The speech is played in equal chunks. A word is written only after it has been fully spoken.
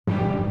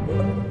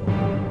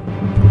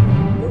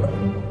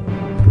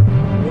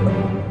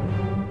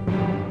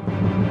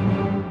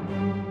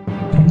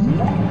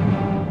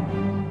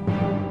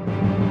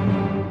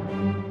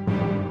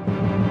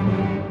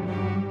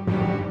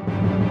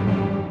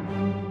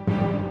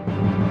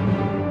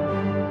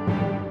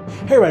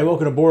Hey everybody,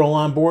 welcome to Board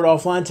Online, Board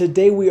Offline.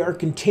 Today we are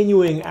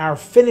continuing our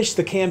Finish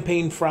the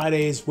Campaign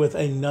Fridays with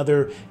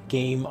another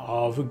game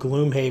of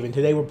Gloomhaven.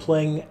 Today we're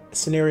playing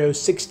Scenario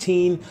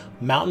 16,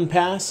 Mountain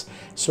Pass.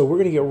 So we're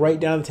going to get right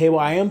down to the table.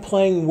 I am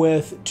playing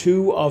with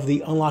two of the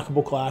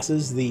unlockable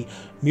classes, the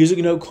Music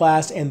Note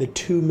class and the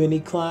 2 Mini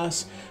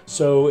class.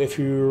 So if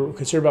you're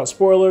concerned about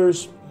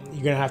spoilers,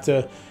 you're going to have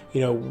to,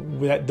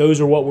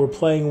 those are what we're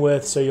playing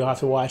with, so you'll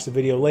have to watch the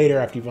video later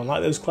after you've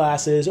unlocked those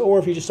classes, or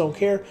if you just don't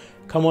care,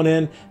 come on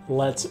in,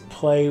 let's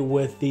play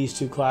with these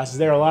two classes.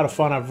 They're a lot of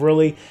fun. I've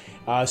really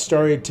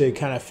started to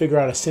kind of figure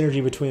out a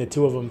synergy between the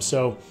two of them.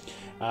 So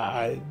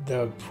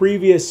the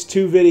previous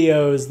two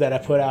videos that I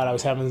put out, I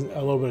was having a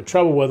little bit of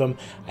trouble with them.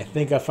 I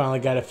think I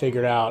finally got it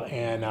figured out,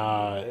 and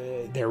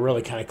they're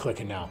really kind of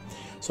clicking now.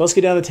 So let's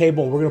get down to the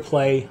table, and we're going to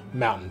play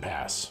Mountain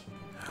Pass.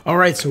 All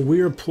right, so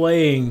we are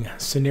playing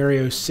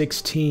Scenario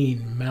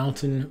 16,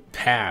 Mountain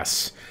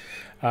Pass.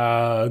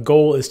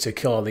 Goal is to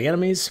kill all the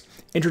enemies.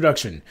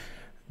 Introduction.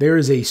 There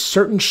is a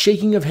certain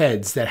shaking of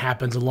heads that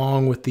happens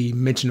along with the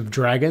mention of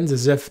dragons,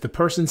 as if the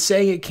person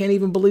saying it can't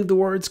even believe the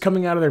words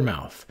coming out of their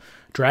mouth.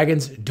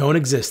 Dragons don't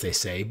exist, they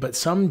say, but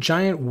some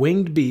giant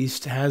winged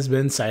beast has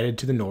been sighted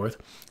to the north,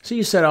 so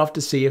you set off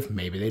to see if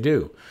maybe they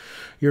do.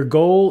 Your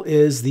goal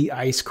is the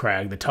Ice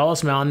Crag, the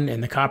tallest mountain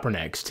in the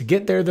Coppernecks. To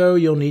get there, though,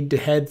 you'll need to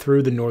head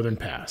through the Northern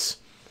Pass.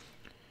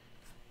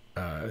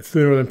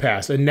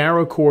 A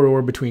narrow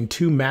corridor between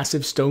two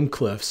massive stone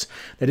cliffs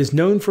that is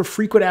known for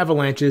frequent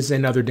avalanches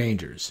and other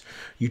dangers.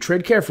 You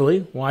tread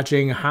carefully,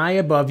 watching high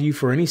above you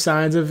for any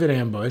signs of an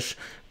ambush.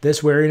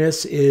 This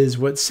wariness is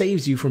what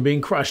saves you from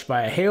being crushed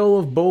by a hail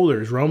of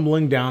boulders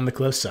rumbling down the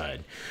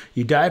cliffside.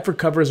 You dive for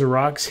cover as the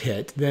rocks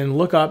hit, then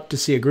look up to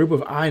see a group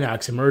of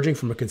Inox emerging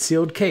from a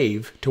concealed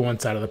cave to one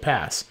side of the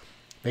pass.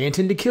 They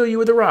intend to kill you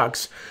with the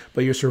rocks,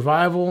 but your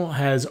survival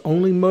has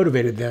only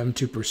motivated them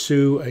to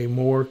pursue a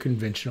more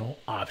conventional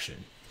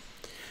option.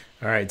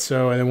 All right,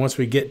 so and then once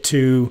we get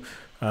to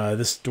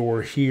this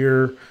door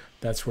here,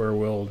 that's where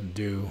we'll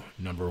do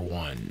number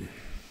 1.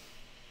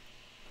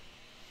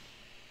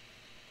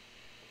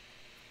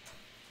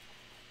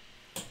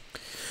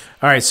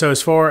 All right, so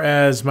as far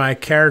as my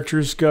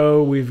characters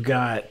go, we've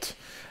got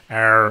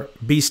our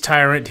Beast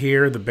Tyrant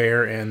here, the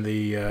bear and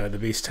the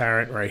Beast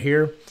Tyrant right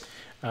here.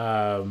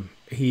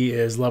 He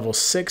is level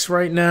 6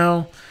 right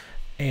now,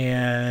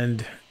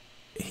 and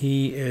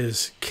he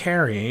is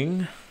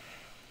carrying...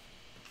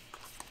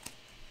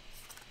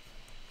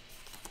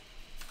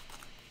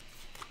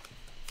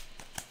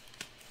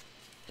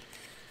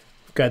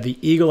 We've got the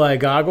Eagle Eye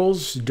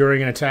Goggles.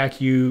 During an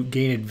attack, you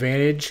gain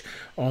advantage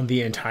on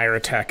the entire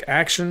attack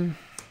action.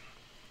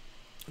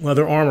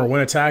 Leather Armor.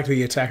 When attacked,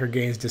 the attacker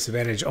gains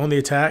disadvantage on the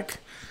attack.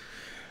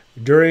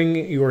 During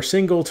your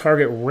single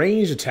target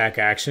ranged attack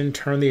action,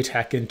 turn the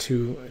attack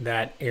into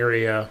that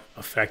area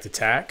effect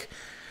attack.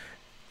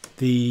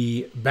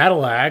 The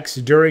Battle Axe,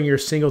 during your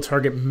single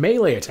target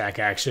melee attack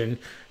action,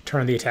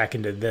 turn the attack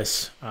into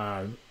this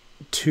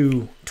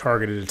 2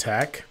 targeted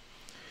attack.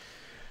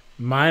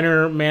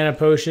 Minor Mana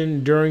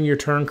Potion, during your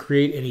turn,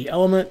 create any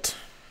element.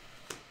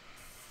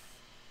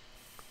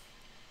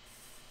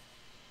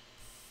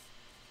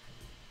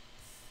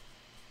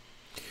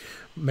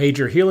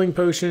 Major Healing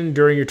Potion,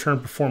 during your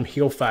turn perform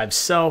Heal 5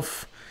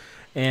 Self,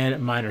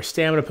 and Minor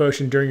Stamina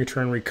Potion, during your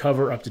turn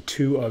recover up to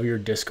 2 of your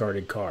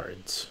discarded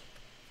cards.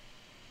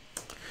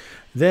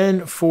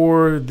 Then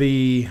for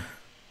the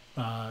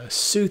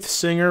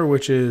Soothsinger,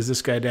 which is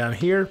this guy down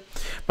here.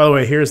 By the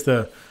way, here's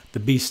the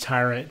Beast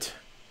Tyrant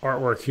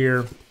artwork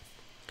here.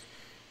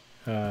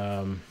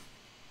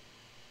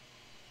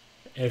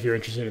 If you're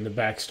interested in the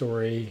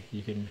backstory,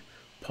 you can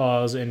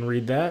pause and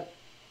read that.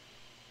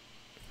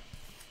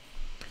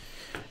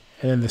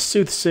 And then the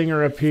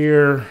Soothsinger up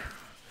here,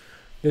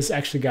 this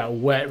actually got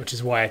wet, which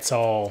is why it's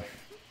all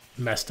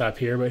messed up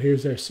here. But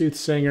here's their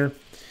Soothsinger.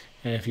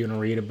 And if you want to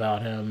read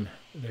about him,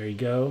 there you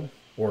go.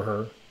 Or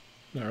her.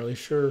 Not really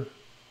sure.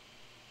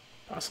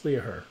 Possibly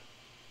a her.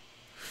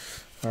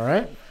 All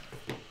right.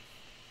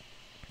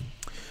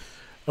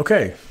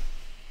 Okay.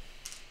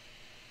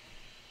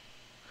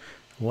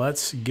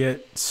 Let's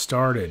get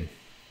started.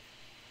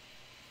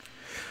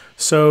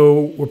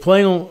 So we're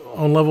playing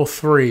on level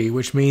 3,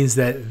 which means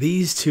that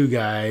these two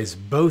guys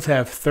both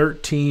have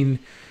 13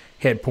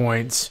 hit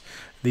points.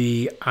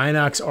 The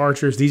Inox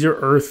Archers, these are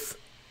Earth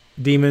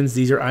Demons.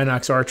 These are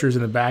Inox Archers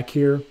in the back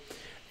here.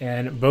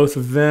 And both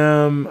of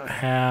them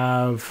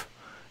have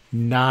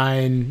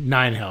 9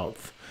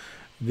 health.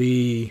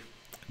 The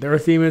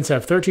Earth Demons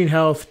have 13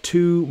 health,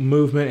 2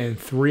 movement, and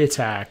 3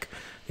 attack.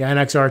 The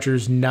Inox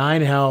Archers,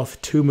 9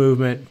 health, 2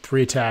 movement,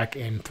 3 attack,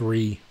 and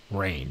 3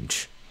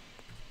 range.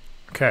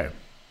 Okay.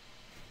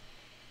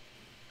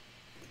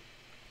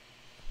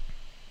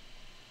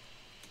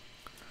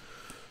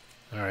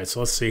 All right, so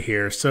let's see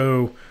here.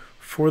 So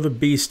for the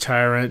Beast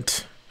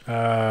Tyrant,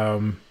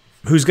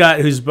 who's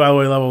by the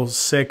way level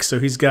 6, so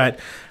he's got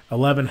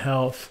 11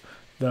 health.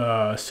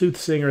 The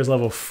Soothsinger is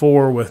level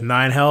 4 with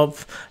 9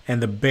 health,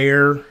 and the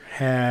bear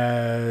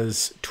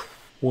has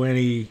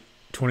 20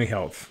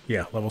 health.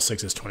 Yeah, level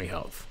 6 is 20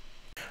 health.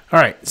 All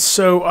right,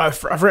 so I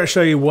forgot to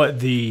show you what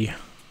the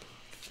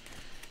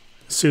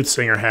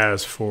Soothsinger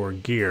has for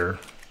gear.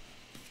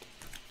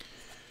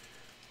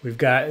 We've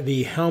got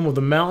the Helm of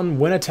the Mountain.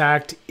 When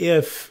attacked,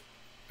 if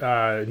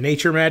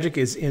nature magic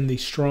is in the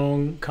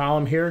strong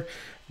column here,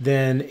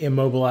 then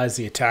immobilize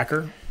the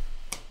attacker.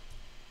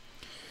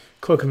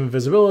 Cloak of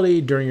Invisibility.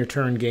 During your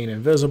turn, gain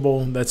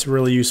invisible. That's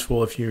really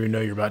useful if you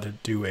know you're about to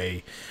do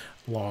a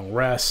long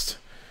rest.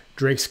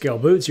 Drake Scale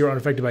Boots. You're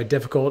unaffected by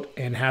difficult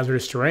and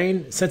hazardous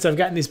terrain. Since I've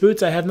gotten these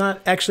boots, I have not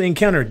actually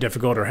encountered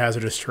difficult or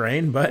hazardous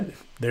terrain, but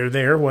they're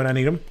there when I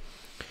need them.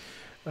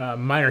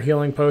 Minor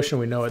Healing Potion.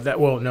 We know that.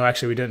 Well, no,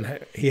 actually, we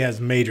didn't. He has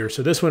Major,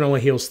 so this one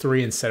only heals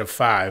 3 instead of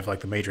 5,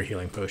 like the Major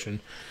Healing Potion.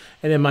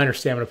 And then Minor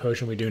Stamina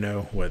Potion. We do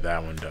know what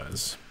that one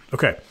does.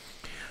 Okay,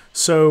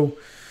 so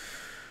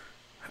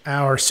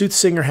our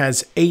Soothsinger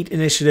has 8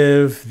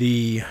 initiative.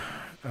 The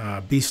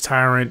Beast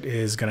Tyrant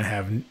is going to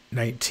have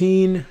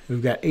 19.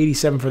 We've got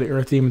 87 for the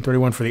Earth Demon,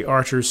 31 for the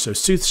Archers. So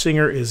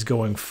Soothsinger is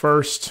going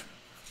first.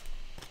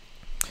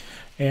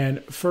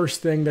 And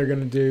first thing they're going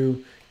to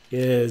do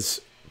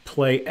is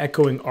play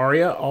Echoing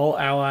Aria. All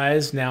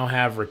allies now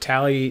have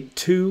Retaliate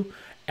 2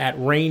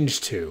 at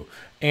range 2.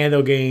 And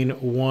they'll gain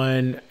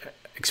 1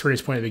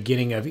 experience point at the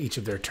beginning of each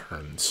of their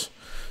turns.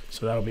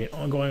 So that'll be an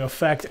ongoing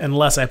effect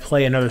unless I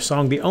play another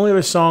song. The only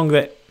other song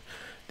that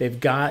they've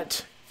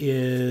got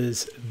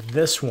is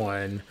this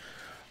one,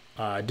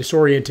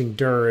 Disorienting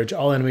Dirge.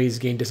 All enemies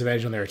gain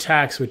disadvantage on their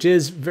attacks, which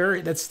is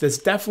that's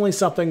definitely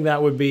something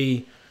that would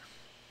be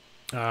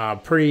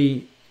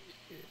pretty.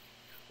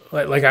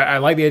 Like I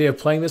like the idea of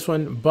playing this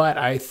one, but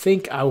I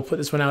think I will put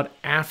this one out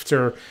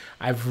after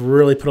I've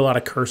really put a lot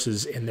of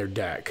curses in their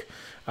deck.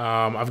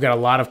 I've got a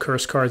lot of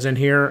curse cards in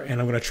here, and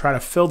I'm going to try to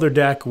fill their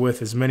deck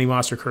with as many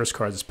monster curse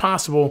cards as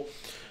possible,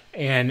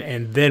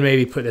 and then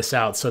maybe put this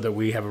out so that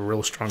we have a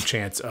real strong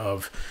chance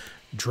of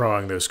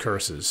drawing those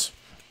curses.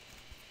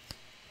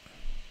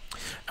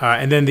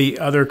 And then the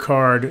other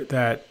card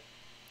that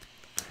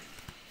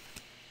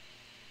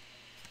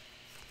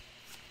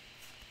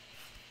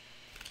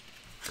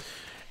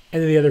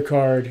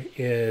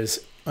is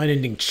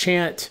Unending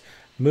Chant.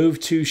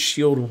 Move 2,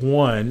 shield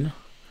 1.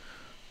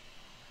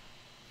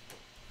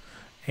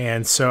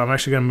 And so I'm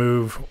actually going to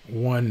move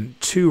 1,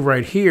 2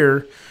 right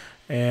here.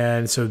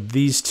 And so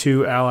these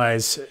 2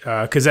 allies,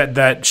 because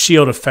that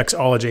shield affects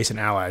all adjacent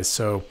allies.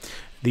 So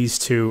these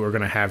 2 are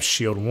going to have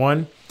shield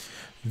 1.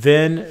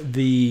 Then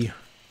the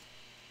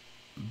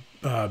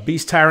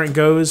Beast Tyrant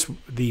goes.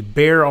 The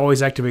bear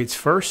always activates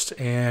first,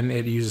 and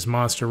it uses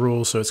monster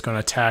rules, so it's going to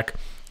attack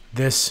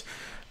this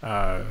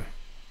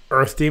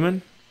Earth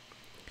Demon.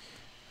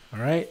 All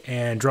right,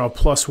 and draw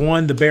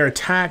 +1. The bear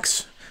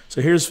attacks.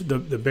 So here's the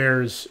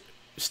bear's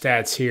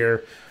stats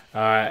here.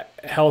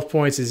 Health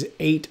points is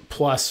 8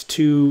 +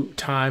 2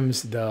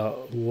 times the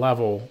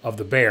level of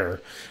the bear,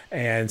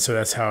 and so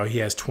that's how he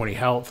has 20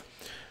 health.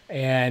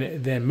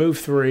 And then move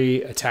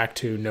 3, attack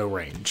 2, no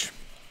range.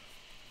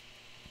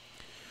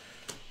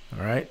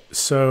 All right,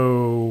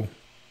 so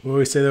what do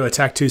we say though?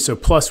 Attack 2, so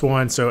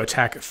 +1, so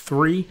attack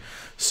 3.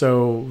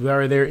 So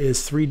there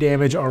is 3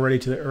 damage already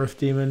to the Earth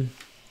Demon.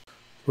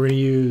 We're going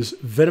to use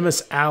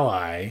Venomous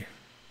Ally,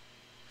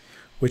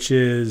 which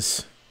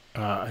is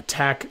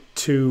attack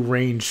 2,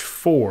 range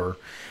 4.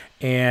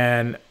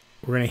 And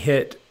we're going to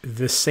hit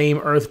the same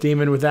Earth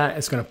Demon with that.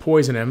 It's going to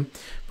poison him.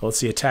 But let's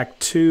see, attack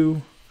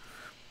 2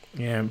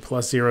 and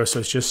 +0, so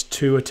it's just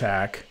 2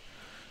 attack.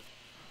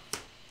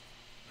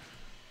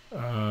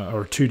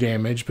 Or 2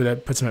 damage, but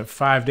that puts him at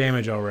 5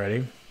 damage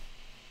already.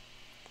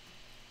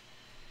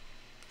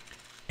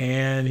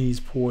 And he's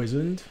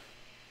poisoned.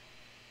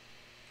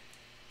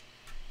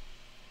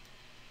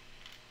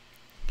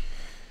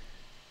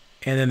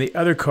 And then the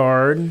other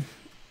card,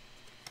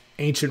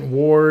 Ancient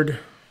Ward,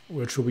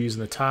 which we'll be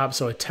using the top.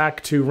 So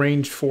attack 2,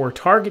 range 4,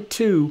 target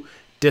 2,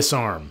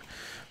 disarm.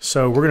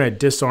 So we're going to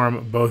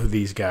disarm both of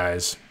these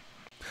guys.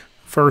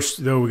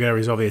 First, though, we got to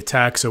resolve the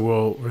attack, so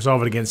we'll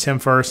resolve it against him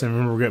first. And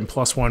remember, we're getting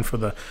 +1 for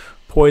the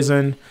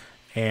poison.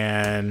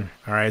 And,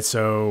 all right,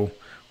 so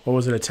what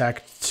was it?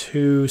 Attack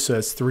 2, so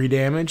that's 3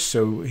 damage.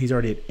 So he's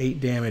already at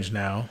 8 damage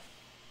now.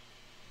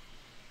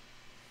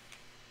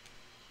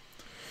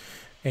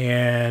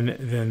 And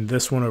then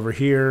this one over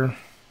here,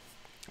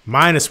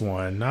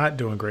 -1, not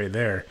doing great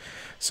there.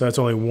 So it's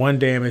only 1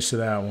 damage to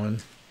that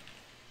one.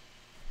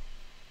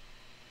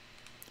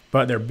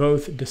 But they're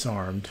both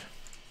disarmed.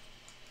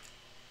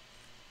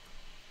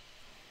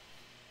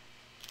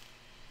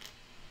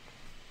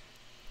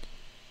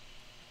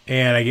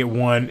 And I get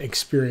 1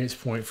 experience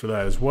point for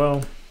that as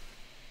well.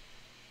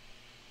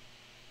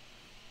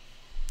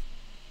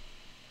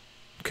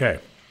 Okay.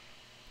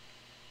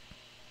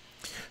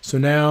 So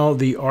now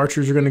the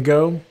archers are going to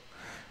go.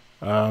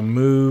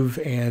 Move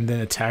and then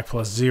attack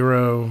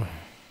 +0.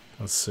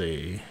 Let's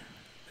see.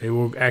 They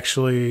will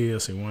actually,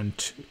 let's see, 1,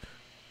 2.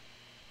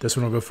 This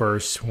one will go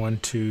first. 1,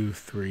 2,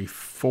 3,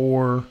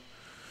 4.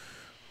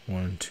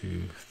 1,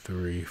 2,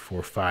 3,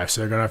 4, 5.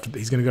 So they're going to have to,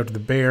 he's going to go to the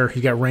bear. He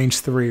got range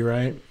 3,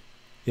 right?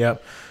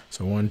 Yep.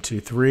 So 1, 2,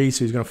 3.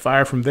 So he's going to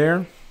fire from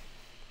there.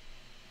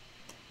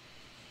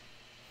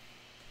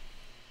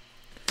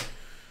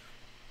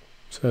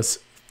 So that's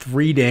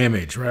 3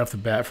 damage right off the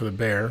bat for the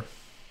bear.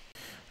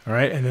 All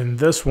right, and then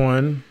this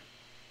one,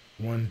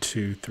 1,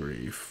 2,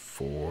 3,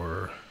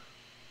 4,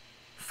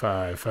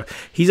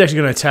 5. He's actually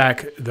going to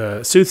attack the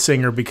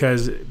Soothsinger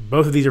because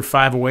both of these are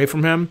 5 away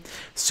from him.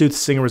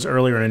 Soothsinger was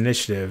earlier in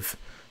initiative.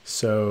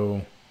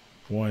 So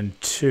 1,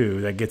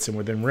 2, that gets him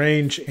within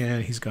range,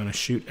 and he's going to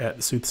shoot at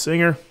the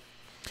Soothsinger.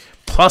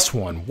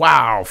 +1.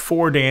 Wow,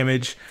 4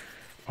 damage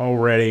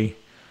already.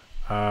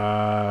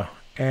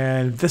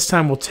 And this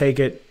time we'll take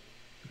it.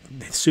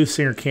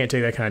 Soothsinger can't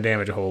take that kind of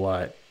damage a whole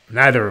lot.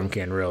 Neither of them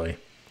can, really.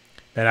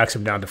 That knocks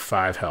him down to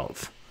 5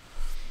 health.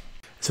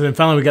 So then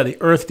finally we got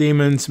the Earth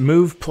Demons.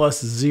 Move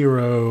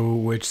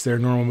 +0, which their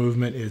normal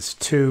movement is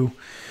 2.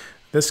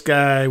 This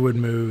guy would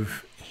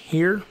move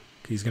here.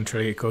 He's going to try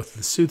to get close to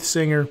the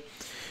Soothsinger.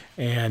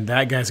 And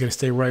that guy's going to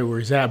stay right where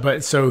he's at.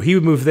 But so he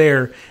would move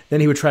there.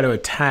 Then he would try to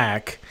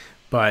attack.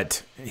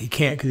 But he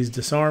can't because he's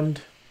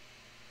disarmed.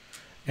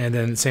 And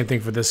then same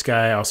thing for this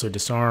guy, also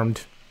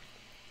disarmed.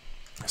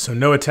 So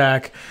no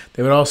attack.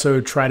 They would also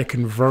try to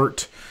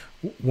convert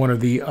one of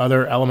the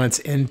other elements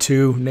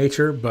into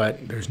nature,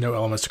 but there's no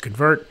elements to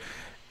convert,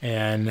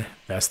 and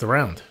that's the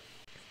round.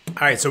 All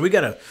right, so we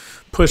got to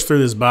push through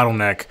this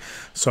bottleneck.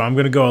 So I'm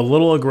going to go a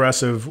little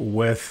aggressive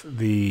with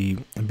the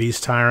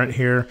Beast Tyrant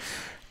here.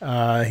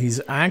 He's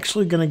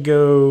actually going to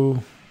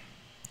go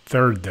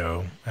 3rd,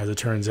 though, as it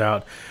turns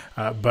out,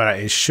 but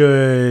it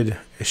should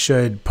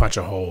punch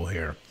a hole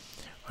here.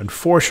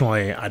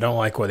 Unfortunately, I don't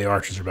like what the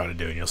archers are about to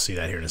do, and you'll see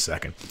that here in a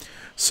second.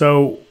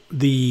 So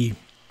the...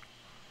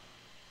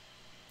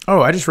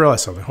 Oh, I just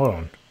realized something. Hold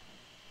on.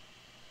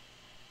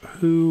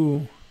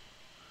 Who...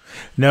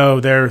 No,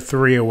 they're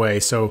 3 away,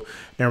 so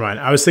never mind.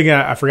 I was thinking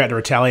I forgot to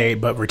retaliate,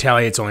 but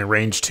retaliate's only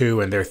range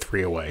 2, and they're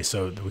 3 away,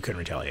 so we couldn't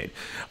retaliate.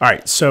 All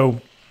right, so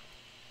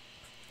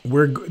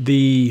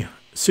the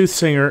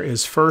Soothsinger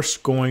is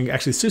first going...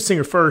 Actually,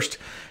 Soothsinger first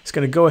is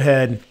going to go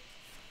ahead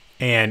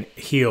and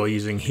heal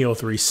using heal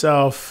 3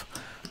 self.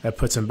 That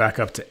puts him back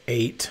up to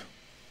 8.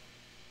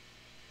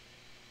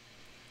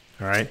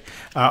 All right.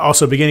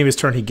 Also, beginning of his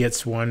turn, he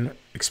gets 1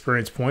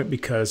 experience point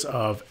because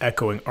of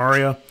Echoing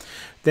Aria.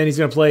 Then he's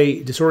going to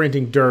play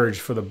Disorienting Dirge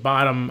for the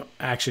bottom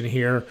action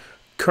here.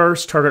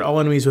 Curse, target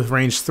all enemies with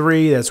range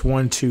 3. That's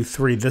 1, 2,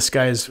 3. This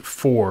guy is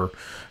 4,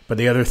 but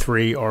the other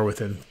 3 are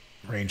within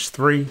range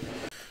 3.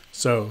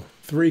 So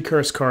 3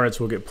 curse cards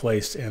will get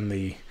placed in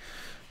the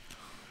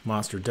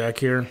monster deck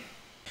here.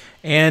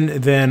 And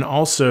then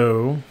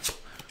also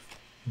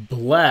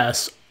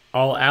bless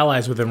all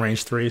allies within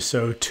range 3.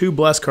 So 2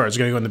 bless cards are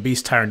going to go in the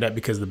Beast Tyrant deck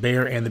because the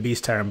bear and the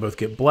Beast Tyrant both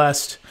get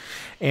blessed.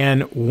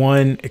 And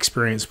 1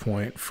 experience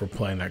point for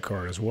playing that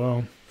card as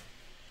well.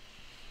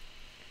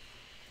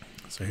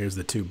 So here's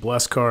the 2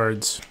 bless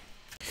cards.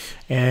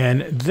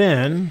 And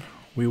then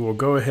we will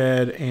go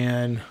ahead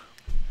and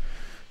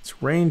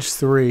it's range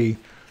 3.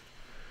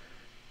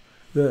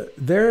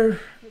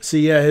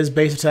 See, yeah, his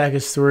base attack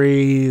is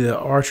 3. The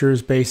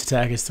archer's base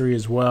attack is 3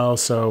 as well.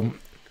 So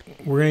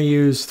we're going to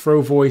use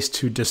Throw Voice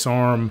to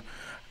disarm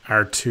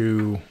our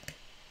 2.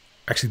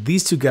 Actually,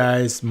 these 2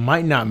 guys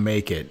might not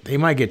make it. They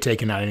might get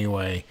taken out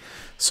anyway.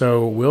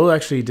 So we'll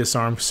actually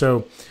disarm.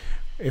 So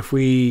if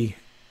we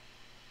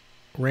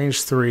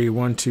range 3,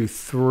 1, 2,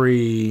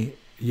 3,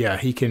 yeah,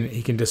 he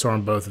can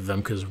disarm both of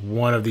them because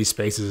one of these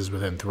spaces is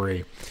within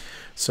 3.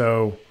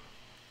 So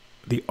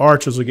the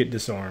archers will get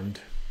disarmed.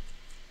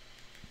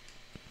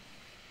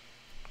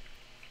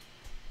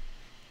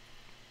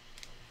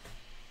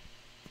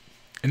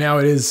 And now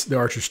it is the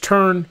archer's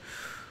turn.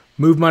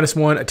 Move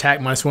 -1, attack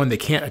 -1. They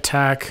can't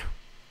attack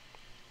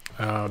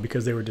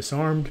because they were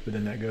disarmed, but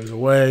then that goes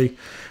away.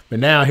 But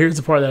now here's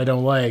the part that I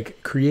don't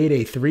like. Create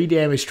a 3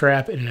 damage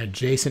trap in an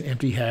adjacent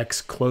empty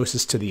hex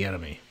closest to the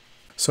enemy.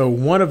 So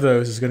one of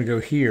those is going to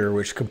go here,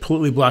 which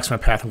completely blocks my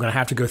path. I'm going to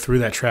have to go through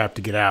that trap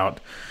to get out.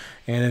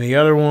 And then the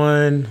other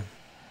one,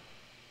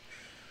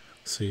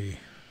 let's see,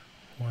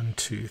 1,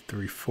 2,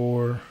 3,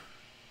 4.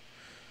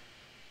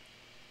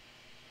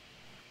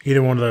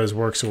 Either one of those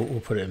works, so we'll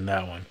put it in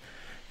that one.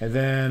 And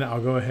then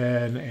I'll go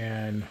ahead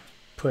and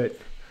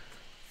put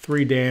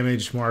 3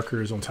 damage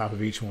markers on top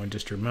of each one,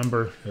 just to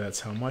remember that's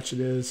how much it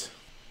is.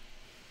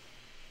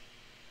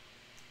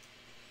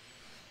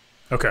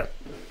 Okay.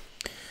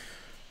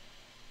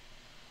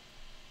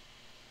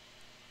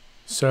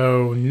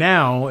 So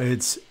now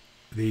it's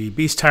the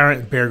Beast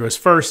Tyrant. Bear goes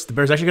first. The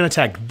bear's actually going to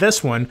attack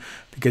this one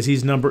because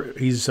he's number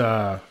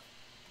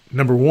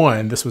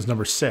 1. This was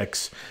number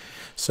 6.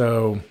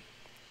 So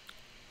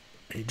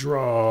he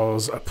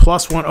draws a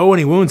 +1. Oh, and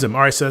he wounds him.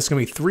 All right, so that's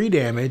going to be 3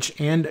 damage,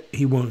 and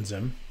he wounds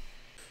him.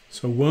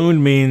 So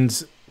wound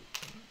means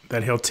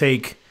that he'll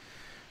take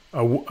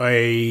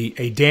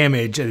a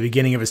damage at the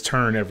beginning of his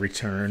turn every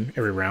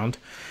round.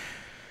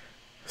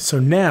 So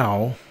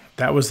now,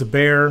 that was the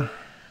bear.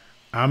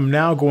 I'm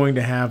now going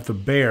to have the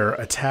bear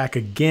attack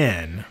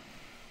again.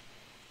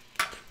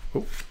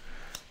 Oh.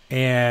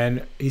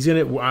 And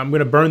I'm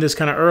gonna burn this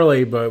kind of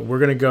early, but we're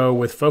gonna go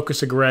with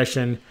focus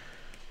aggression.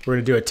 We're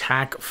going to do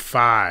attack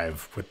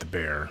 5 with the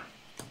bear.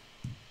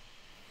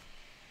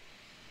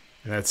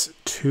 And that's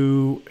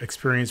 2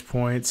 experience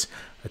points.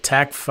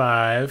 Attack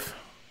 5.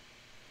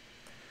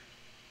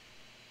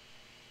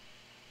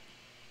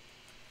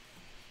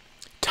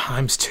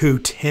 Times 2,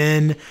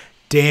 10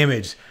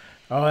 damage.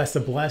 Oh, that's the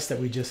bless that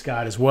we just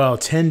got as well.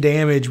 10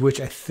 damage, which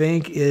I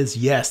think is,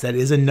 yes, that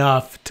is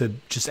enough to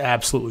just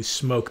absolutely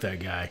smoke that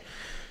guy.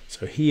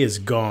 So he is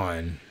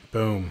gone.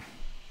 Boom.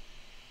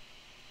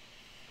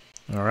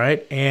 All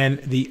right, and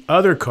the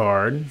other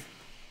card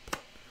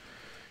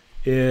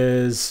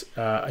is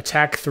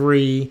attack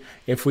 3.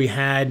 If we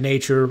had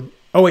nature,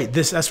 oh wait,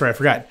 that's right, I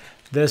forgot.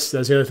 That's the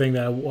other thing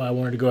that I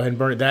wanted to go ahead and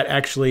burn it. That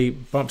actually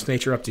bumps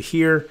nature up to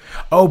here.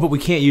 Oh, but we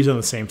can't use it on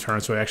the same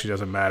turn, so it actually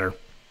doesn't matter.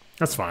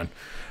 That's fine.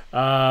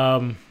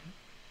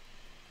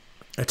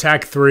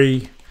 Attack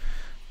 3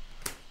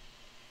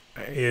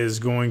 is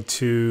going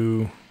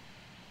to,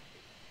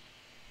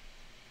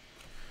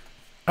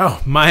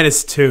 oh,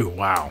 -2.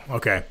 Wow.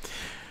 Okay.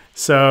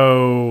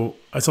 So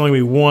it's only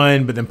going to be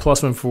 1, but then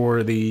 +1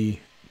 for the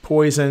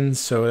poison.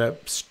 So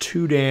that's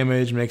 2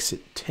 damage, makes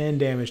it 10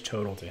 damage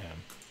total to him.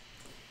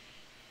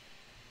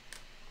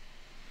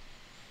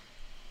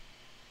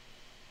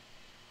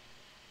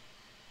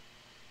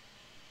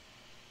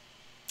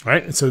 All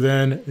right, and so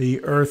then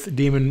the Earth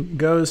Demon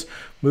goes,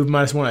 move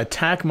 -1,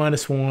 attack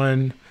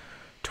 -1,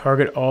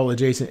 target all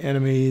adjacent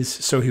enemies.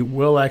 So he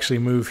will actually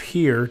move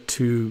here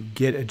to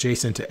get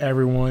adjacent to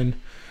everyone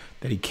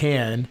that he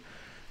can.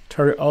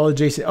 Target all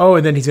adjacent. Oh,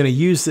 and then he's going to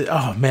use it.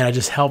 Oh, man, I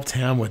just helped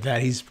him with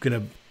that. He's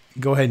going to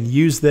go ahead and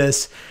use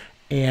this.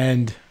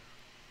 And,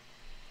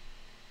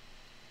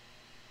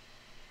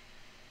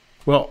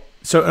 well,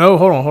 so, oh,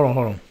 hold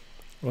on.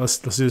 Let's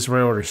do this in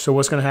right order. So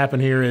what's going to happen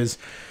here is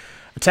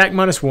attack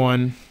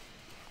 -1.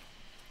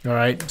 All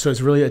right, so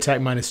it's really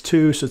attack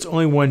 -2. So it's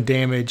only 1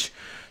 damage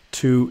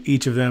to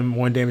each of them.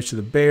 1 damage to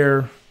the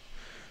bear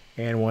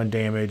and 1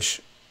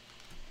 damage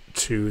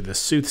to the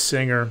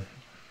soothsayer.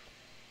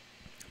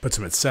 Puts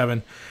him at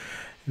 7.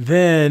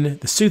 Then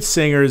the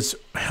soothsayer's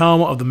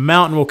helm of the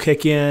mountain will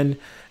kick in,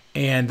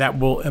 and that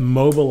will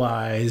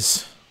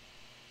immobilize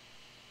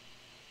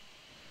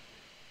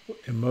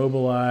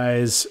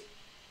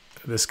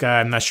this guy.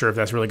 I'm not sure if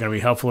that's really going to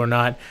be helpful or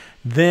not.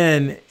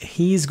 Then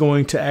he's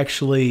going to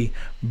actually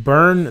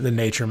burn the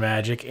nature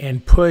magic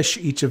and push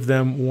each of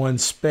them 1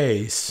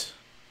 space.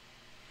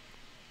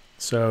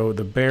 So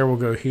the bear will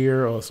go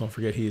here. Oh, let's don't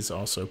forget he's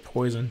also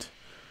poisoned.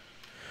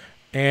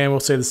 And we'll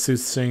say the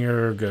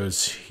soothsayer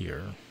goes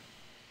here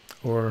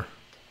or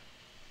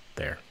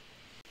there.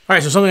 All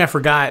right, so something I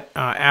forgot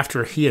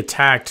after he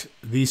attacked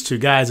these 2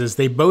 guys is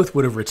they both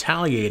would have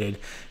retaliated,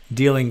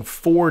 dealing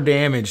 4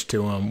 damage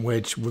to him,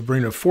 which would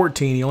bring him to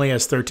 14. He only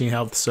has 13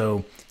 health,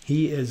 so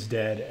he is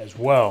dead as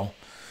well.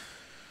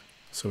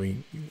 So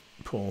we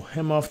pull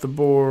him off the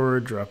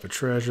board, drop a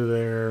treasure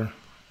there.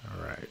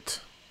 All right.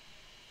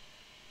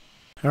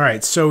 All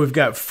right, so we've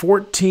got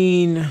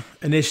 14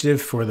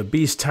 initiative for the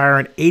Beast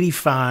Tyrant,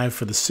 85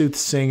 for the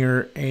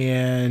Soothsayer,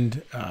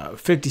 and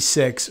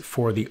 56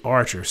 for the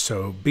Archer.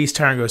 So Beast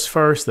Tyrant goes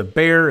first. The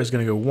Bear is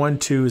going to go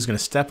 1-2, is going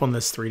to step on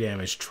this 3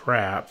 damage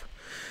trap,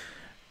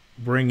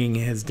 bringing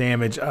his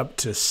damage up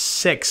to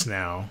 6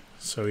 now.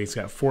 So he's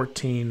got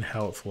 14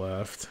 health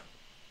left.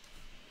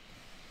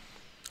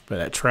 But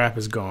that trap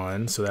is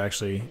gone, so that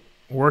actually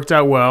worked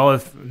out well.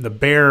 If the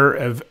Bear,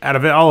 out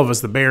of all of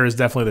us, the Bear is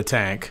definitely the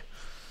tank.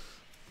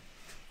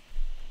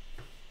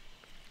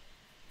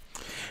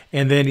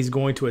 And then he's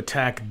going to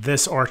attack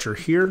this Archer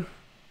here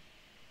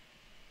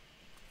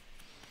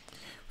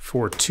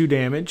for 2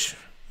 damage.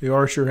 The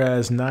Archer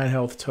has 9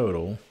 health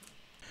total.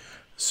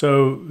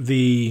 So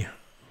the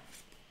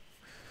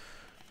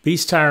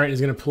Beast Tyrant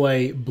is going to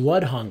play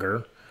Blood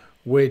Hunger,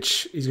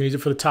 which he's going to use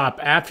it for the top.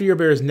 After your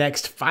bear's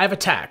next 5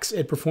 attacks,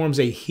 it performs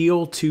a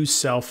heal to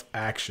self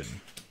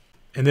action.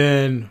 And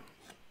then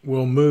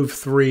we'll move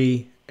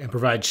 3 and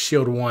provide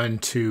shield 1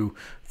 to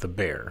the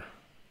bear.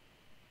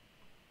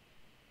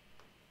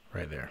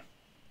 Right there.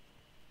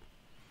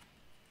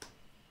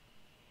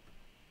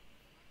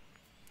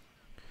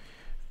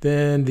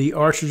 Then the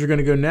archers are going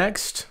to go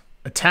next.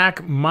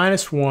 Attack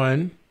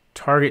 -1,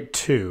 target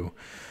 2.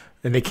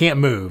 And they can't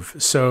move.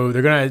 So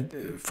they're going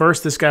to,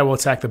 first this guy will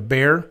attack the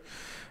bear.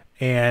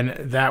 And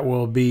that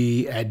will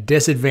be at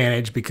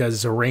disadvantage because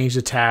it's a ranged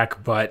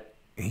attack, but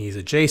he's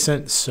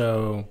adjacent.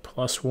 So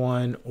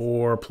 +1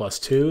 or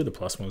 +2. The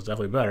 +1 is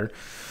definitely better.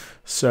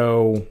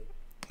 So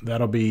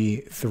that'll be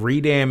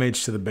 3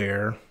 damage to the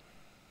bear.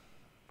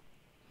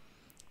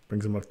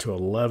 Brings him up to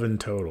 11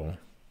 total.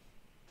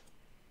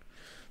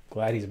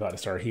 Glad he's about to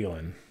start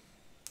healing.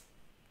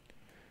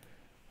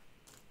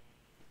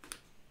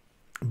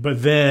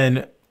 But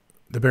then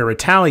the bear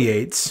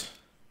retaliates.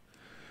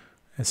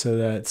 And so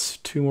that's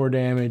 2 more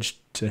damage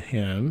to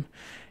him.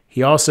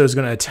 He also is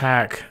going to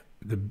attack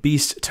the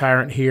Beast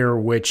Tyrant here,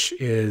 which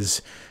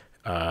is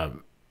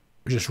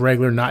just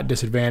regular, not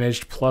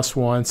disadvantaged,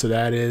 +1. So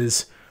that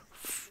is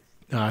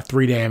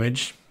 3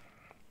 damage.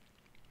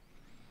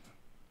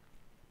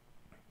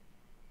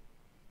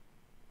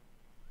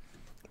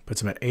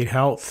 Puts him at 8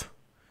 health.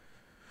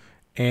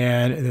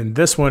 And then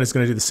this one is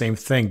going to do the same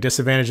thing.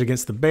 Disadvantage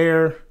against the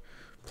bear,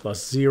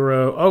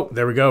 +0. Oh,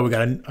 there we go. We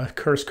got a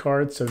curse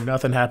card, so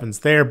nothing happens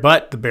there.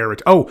 But the bear...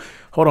 Oh,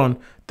 hold on.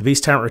 The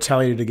Beast Tyrant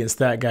retaliated against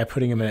that guy,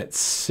 putting him at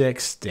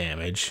 6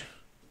 damage.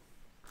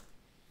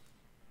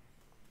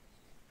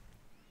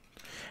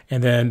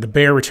 And then the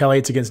bear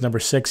retaliates against number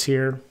 6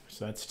 here.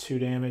 So that's 2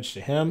 damage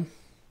to him.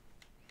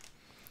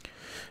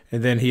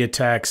 And then he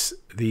attacks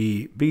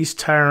the Beast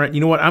Tyrant.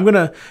 You know what? I'm going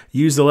to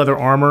use the leather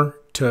armor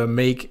to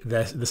make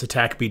this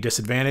attack be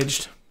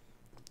disadvantaged.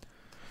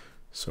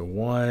 So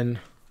 1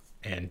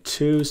 and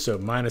 2, so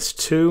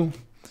 -2.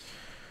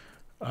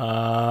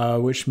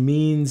 Which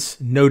means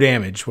no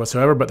damage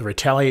whatsoever, but the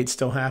retaliate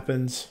still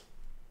happens.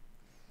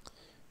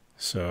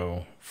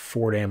 So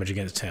 4 damage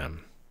against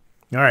him.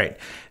 All right,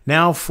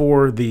 now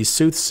for the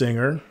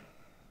Soothsinger.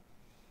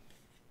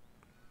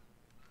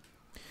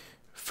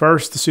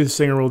 First, the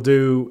Soothsinger will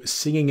do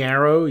Singing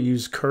Arrow,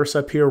 use Curse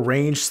up here,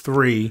 range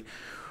 3.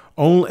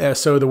 Only,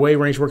 so the way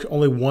range works,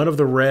 only one of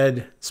the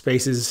red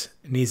spaces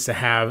needs to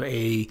have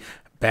a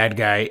bad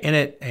guy in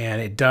it,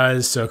 and it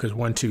does, so because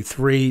 1, 2,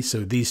 3,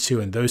 so these two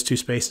and those 2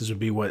 spaces would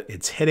be what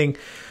it's hitting.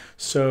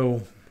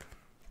 So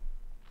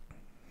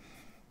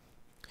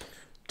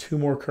 2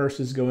 more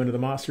curses go into the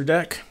monster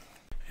deck.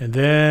 And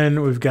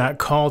then we've got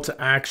Call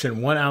to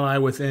Action. 1 ally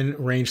within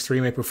range 3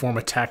 may perform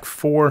attack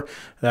 4.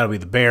 That'll be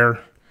the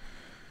bear.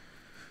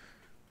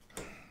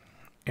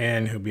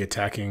 And he'll be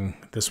attacking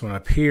this one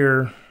up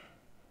here.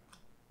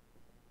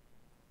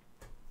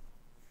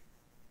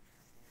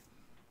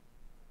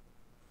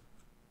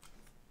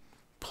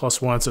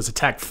 +1, so it's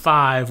attack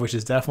 5, which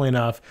is definitely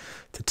enough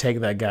to take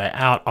that guy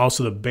out.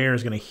 Also, the bear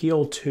is going to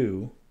heal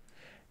 2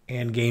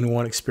 and gain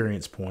 1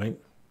 experience point.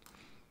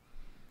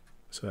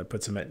 So that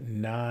puts him at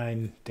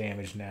 9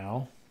 damage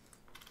now.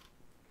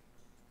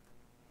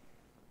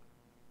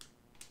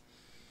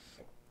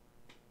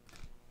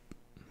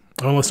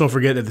 Oh, let's don't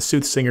forget that the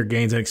Soothsinger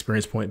gains an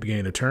experience point at the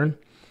beginning of the turn.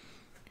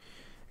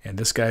 And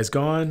this guy's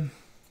gone.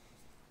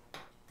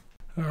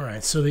 All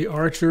right, so the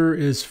Archer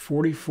is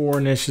 44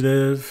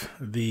 initiative,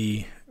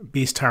 the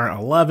Beast Tyrant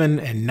 11,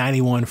 and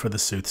 91 for the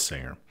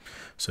Soothsinger.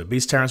 So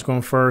Beast Tyrant's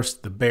going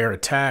first, the bear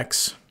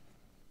attacks.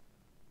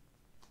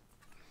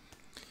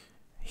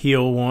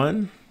 Heal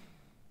 1.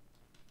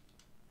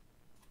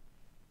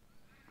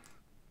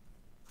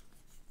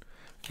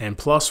 And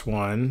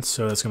 +1,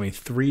 so that's going to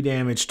be 3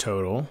 damage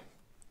total,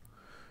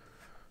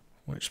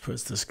 which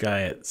puts this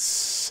guy at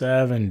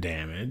 7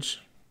 damage.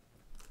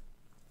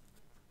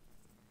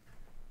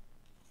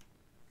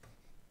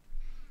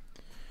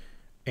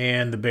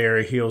 And the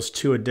bear heals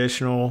 2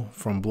 additional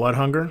from Blood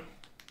Hunger.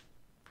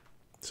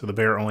 So the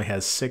bear only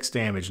has 6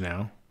 damage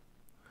now.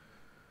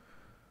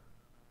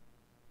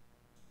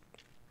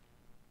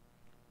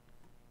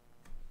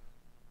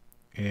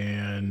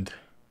 And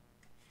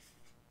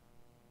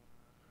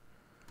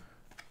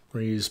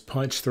we use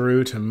Punch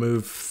Through to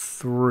move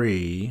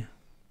 3.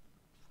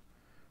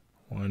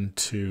 1,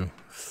 2,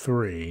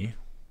 3.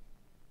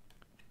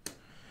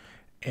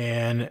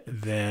 And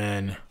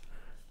then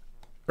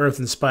Earth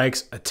and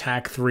Spikes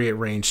attack 3 at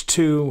range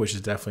 2, which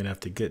is definitely enough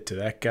to get to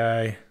that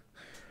guy.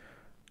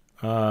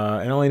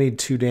 I only need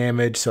 2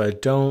 damage, so I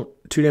don't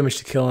 2 damage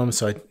to kill him.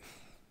 So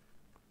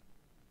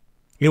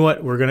you know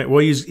what?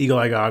 We'll use Eagle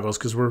Eye Goggles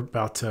because we're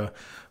about to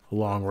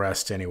long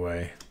rest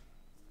anyway.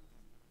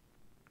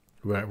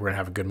 We're gonna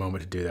have a good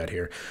moment to do that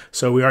here.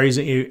 So we are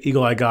using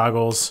Eagle Eye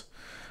Goggles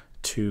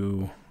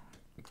to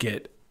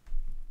get.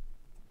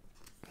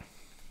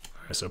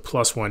 So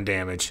 +1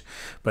 damage,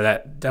 but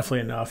that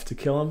definitely enough to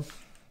kill him.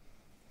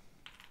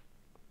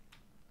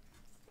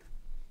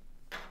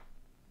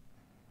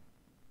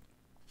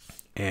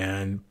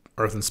 And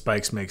Earth and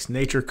Spikes makes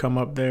Nature come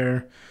up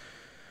there.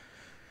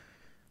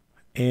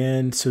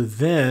 And so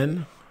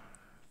then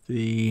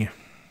the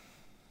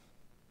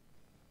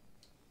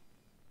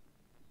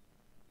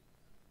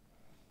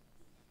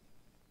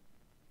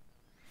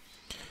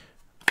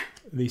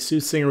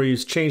Soothsinger will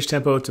use Change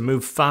Tempo to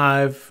move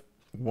 5.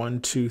 1,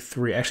 2,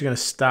 3. Actually going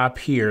to stop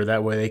here.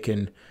 That way they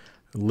can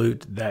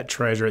loot that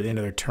treasure at the end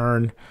of their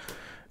turn.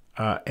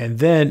 And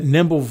then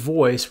Nimble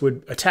Voice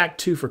would attack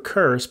 2 for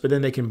Curse, but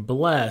then they can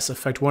Bless,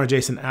 affect 1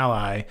 adjacent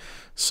ally.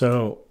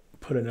 So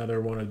put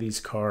another one of these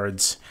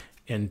cards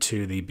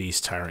into the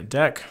Beast Tyrant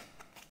deck.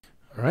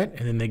 All right,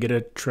 and then they get a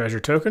treasure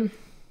token.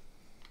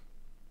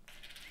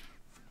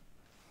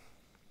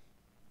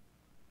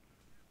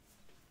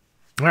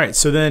 All right,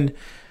 so then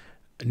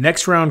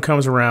next round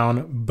comes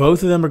around.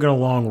 Both of them are going to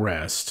long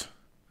rest.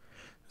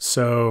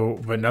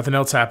 So, but nothing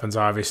else happens,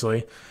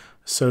 obviously.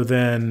 So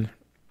then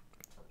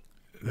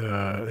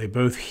they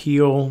both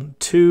heal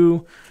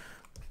 2.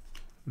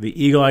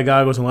 The Eagle Eye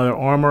Goggles and Leather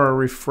Armor are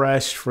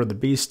refreshed for the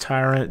Beast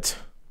Tyrant.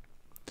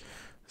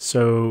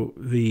 So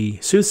the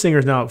Soothsinger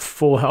is now at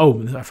full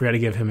health. Oh, I forgot to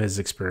give him his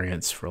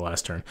experience for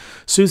last turn.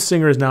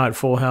 Soothsinger is now at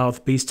full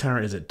health. Beast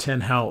Tyrant is at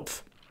 10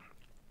 health.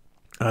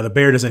 The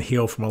bear doesn't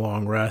heal from a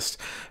long rest.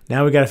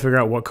 Now we got to figure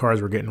out what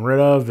cards we're getting rid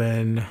of.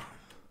 And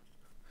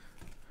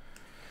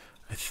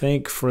I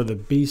think for the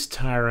Beast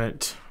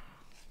Tyrant,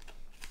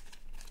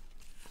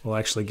 we'll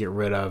actually get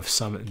rid of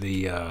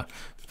the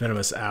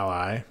venomous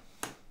ally.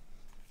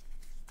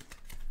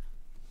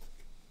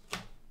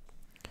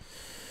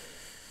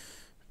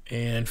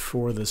 And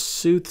for the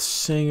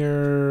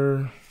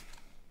soothsayer,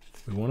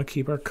 we want to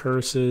keep our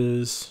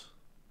curses.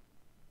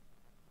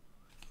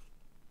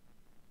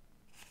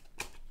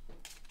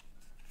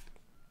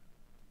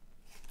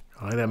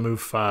 I like that move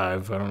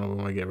 5. I don't know if we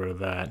want to get rid of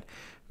that.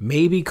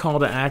 Maybe call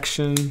to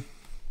action.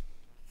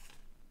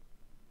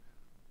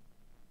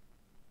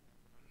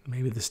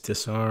 Maybe this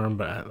disarm,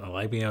 but I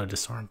like being able to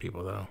disarm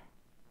people though.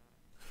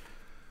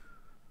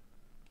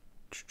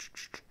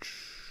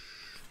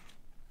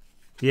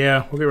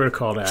 Yeah, we'll get rid of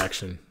call to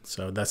action.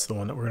 So that's the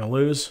one that we're going to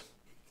lose.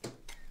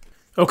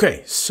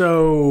 Okay,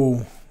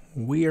 so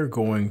we are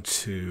going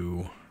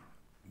to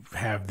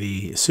have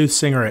the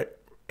Soothsinger at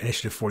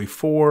initiative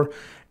 44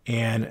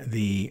 and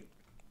the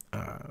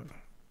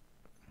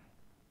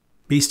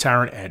Beast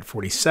Tyrant at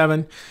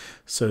 47.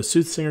 So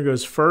Soothsinger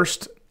goes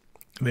first.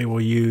 They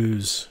will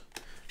use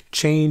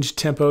change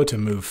tempo to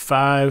move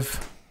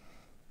 5.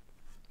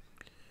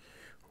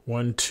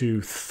 1,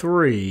 2,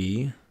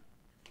 3.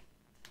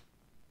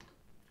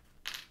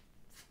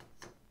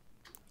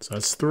 So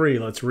that's 3.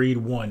 Let's read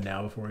 1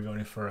 now before we go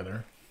any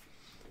further.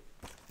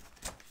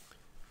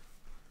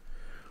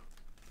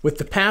 With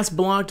the paths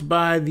blocked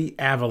by the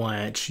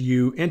avalanche,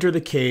 you enter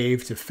the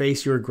cave to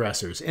face your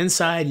aggressors.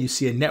 Inside, you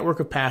see a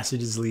network of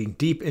passages leading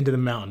deep into the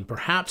mountain.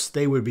 Perhaps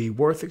they would be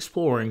worth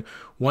exploring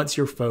once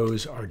your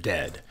foes are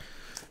dead.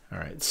 All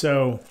right,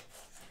 so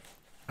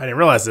I didn't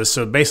realize this.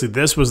 So basically,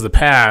 this was the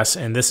pass,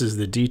 and this is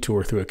the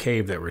detour through a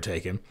cave that we're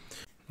taking.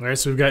 All right,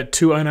 so we've got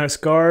 2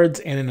 Inox guards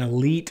and an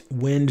elite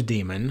wind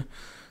demon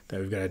that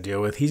we've got to deal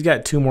with. He's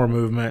got 2 more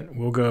movement.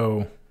 We'll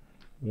go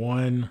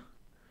 1,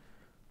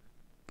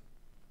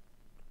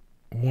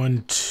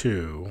 1,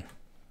 2.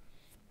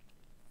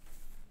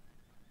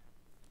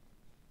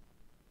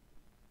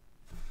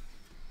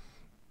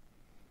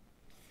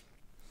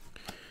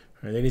 All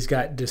right, then he's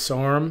got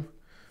disarm,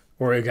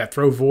 or he got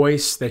throw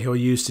voice that he'll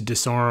use to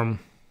disarm.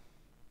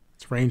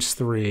 It's range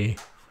 3.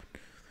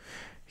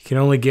 He can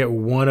only get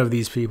 1 of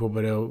these people,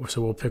 but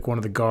so we'll pick one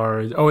of the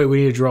guards. Oh wait, we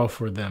need to draw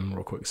for them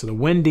real quick. So the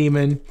Wind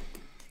Demon,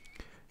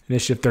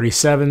 initiative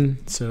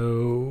 37.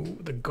 So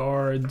the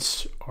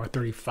guards are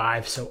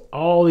 35. So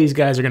all these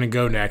guys are going to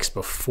go next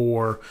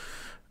before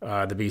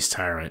the Beast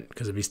Tyrant,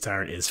 because the Beast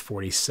Tyrant is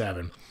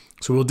 47.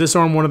 So we'll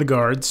disarm one of the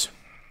guards.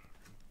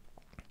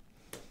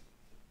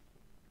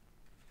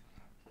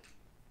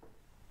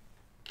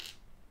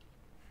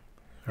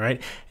 All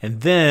right,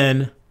 and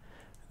then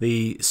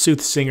the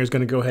Soothsinger is going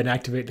to go ahead and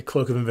activate the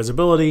Cloak of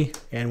Invisibility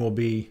and will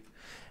be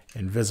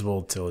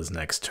invisible till his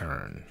next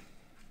turn.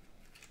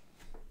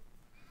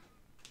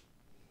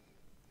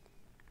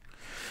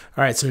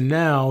 All right, so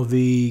now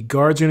the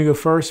guards are going to go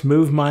first.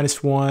 Move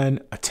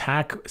 -1,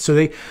 attack.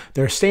 So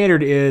their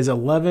standard is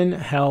 11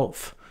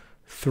 health,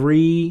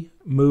 3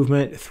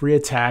 movement, 3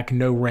 attack,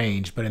 no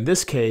range. But in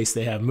this case,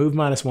 they have move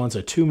 -1, so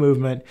 2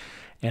 movement,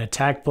 and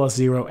attack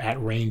 +0 at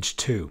range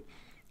 2.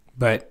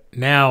 But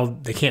now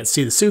they can't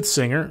see the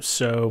Soothsinger,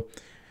 so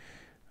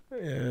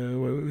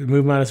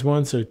move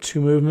 -1, so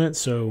 2 movement,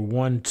 so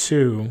 1,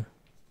 2.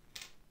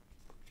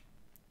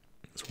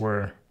 That's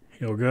where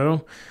he'll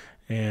go,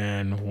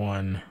 and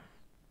 1,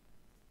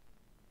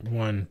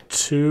 1,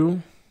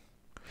 2.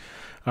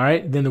 All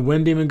right, then the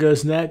Wind Demon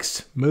goes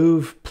next.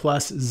 Move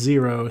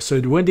 +0. So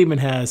the Wind Demon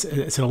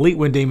it's an elite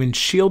Wind Demon,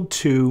 shield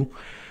 2,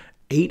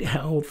 8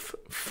 health,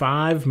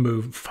 5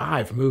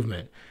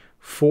 movement,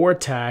 4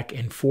 attack,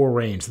 and 4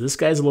 range. This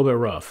guy's a little bit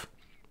rough.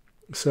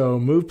 So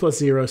move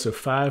 +0, so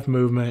 5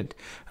 movement.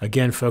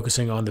 Again,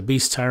 focusing on the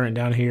Beast Tyrant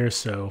down here.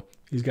 So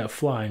he's got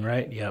flying,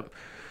 right? Yep.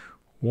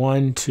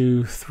 1,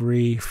 2,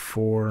 3,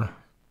 4,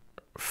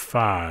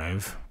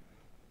 5.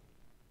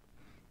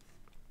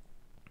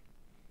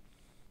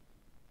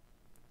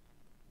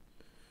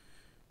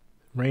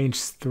 Range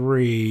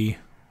 3,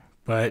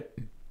 but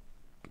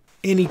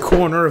any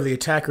corner of the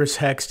attacker's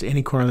hex to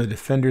any corner of the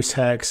defender's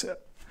hex.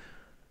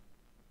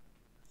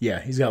 Yeah,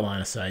 he's got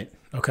line of sight.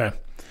 Okay.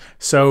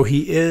 So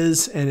he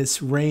is, and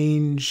it's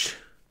range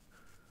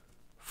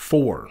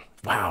 4.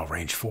 Wow,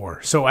 range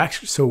 4. So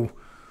actually, so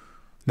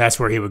that's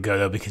where he would go,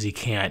 though, because he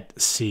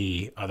can't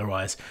see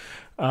otherwise.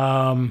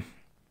 Oh,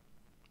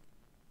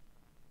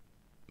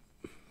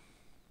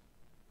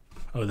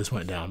 this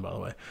went down, by the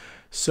way.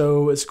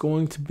 So it's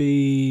going to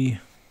be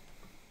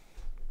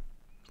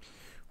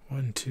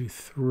 1, 2,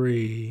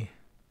 3.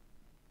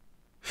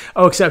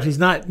 Oh, except he's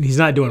not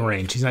doing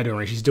range. He's not doing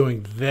range. He's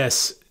doing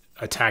this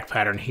attack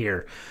pattern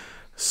here.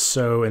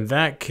 So in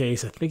that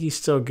case, I think he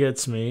still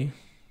gets me.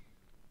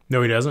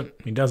 No, he doesn't.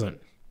 He doesn't.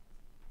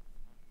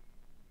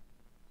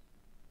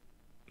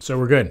 So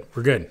we're good.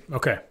 We're good.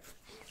 Okay.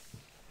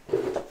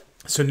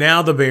 So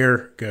now the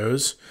bear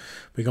goes.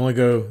 We can only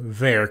go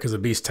there because the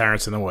Beast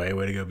Tyrant's in the way.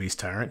 Way to go, Beast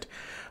Tyrant.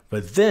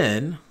 But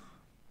then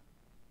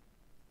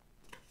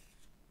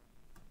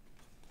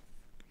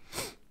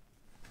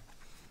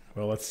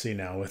well, let's see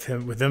now. With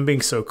them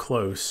being so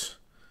close.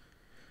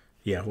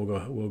 Yeah,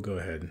 we'll go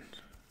ahead.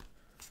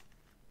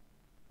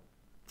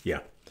 Yeah.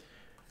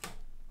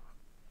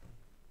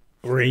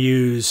 We're going to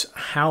use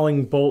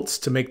Howling Bolts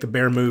to make the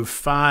bear move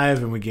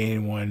 5, and we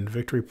gain 1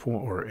 victory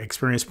point or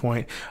experience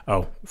point.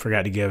 Oh,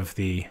 forgot to give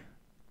the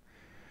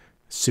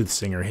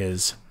Soothsinger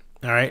his.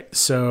 All right,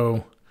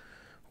 so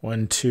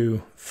 1,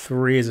 2,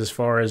 3 is as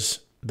far as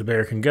the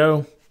bear can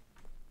go.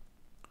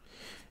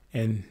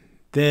 And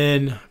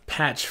then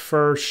patch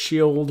first,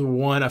 shield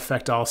 1,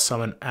 affect all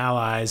summon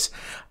allies.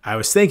 I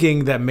was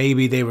thinking that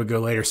maybe they would go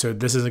later, so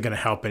this isn't going to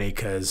help any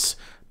because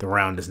the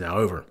round is now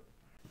over.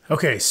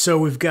 Okay, so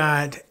we've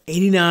got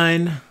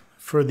 89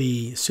 for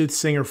the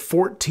Soothsinger,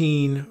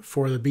 14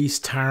 for the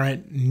Beast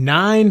Tyrant,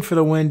 9 for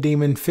the Wind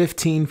Demon,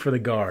 15 for the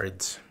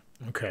guards.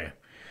 Okay,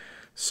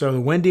 so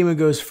the Wind Demon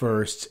goes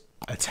first.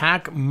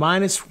 Attack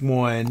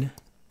 -1.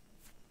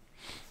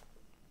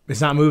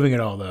 It's not moving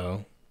at all,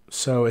 though.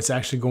 So it's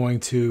actually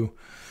going to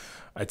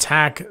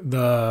attack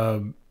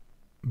the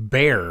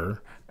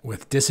bear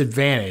with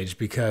disadvantage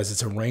because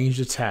it's a ranged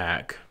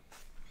attack.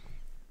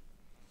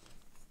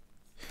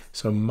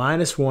 So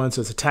 -1,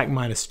 so it's attack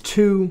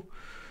 -2.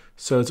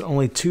 So it's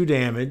only 2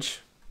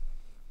 damage.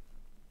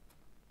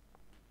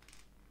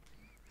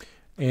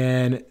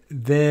 And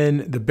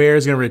then the bear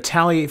is going to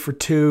retaliate for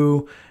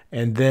 2,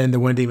 and then the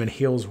Wind Demon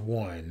heals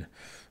 1.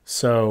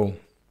 So,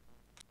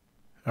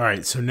 all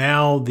right, so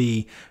now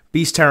the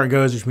Beast Tyrant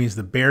goes, which means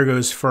the bear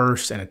goes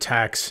first and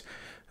attacks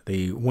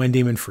the Wind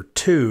Demon for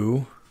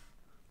 2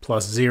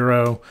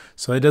 +0.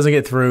 So it doesn't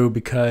get through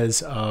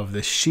because of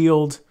the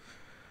shield.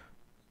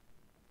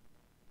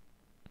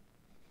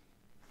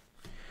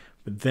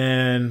 But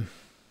then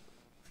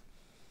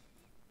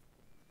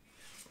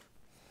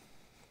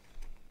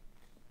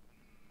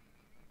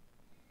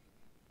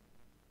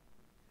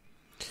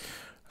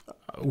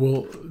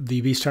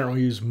the Beast Tyrant will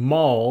use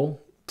Maul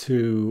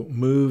to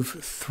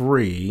move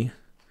 3.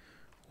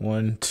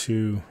 1,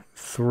 2,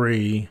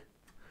 3.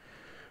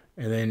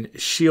 And then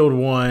shield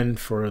 1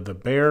 for the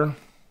bear.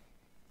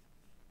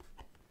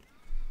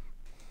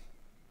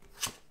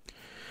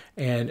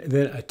 And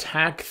then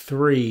attack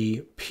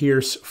 3,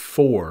 pierce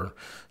 4.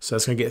 So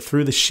that's going to get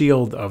through the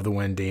shield of the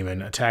Wind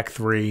Demon. Attack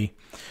 3.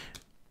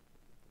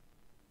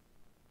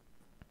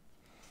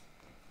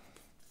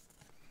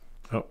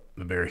 Oh,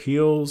 the bear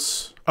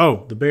heals.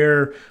 Oh, the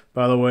bear,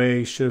 by the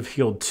way, should have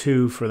healed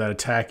 2 for that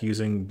attack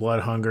using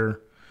Blood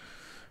Hunger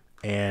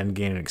and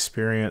gain an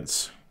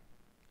experience.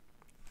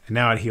 And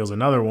now it heals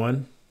another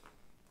 1.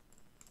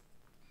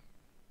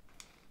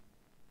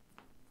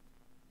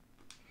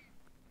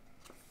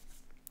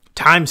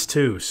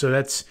 ×2, so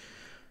that's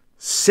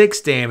 6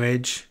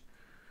 damage.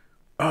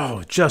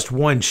 Oh, just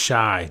one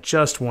shy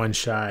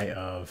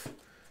of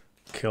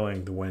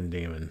killing the Wind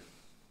Demon.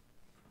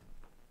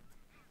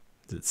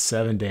 It's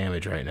 7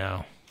 damage right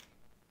now.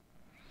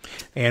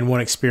 And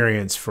 1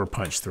 experience for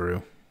punch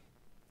through.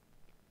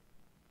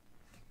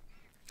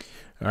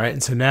 All right,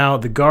 and so now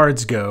the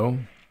guards go.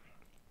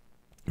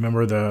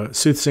 Remember, the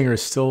Soothsinger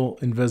is still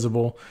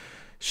invisible.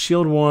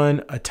 Shield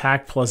 1,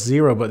 attack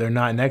 +0, but they're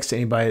not next to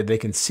anybody that they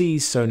can see,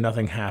 so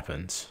nothing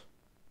happens.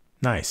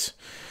 Nice.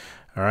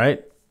 All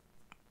right.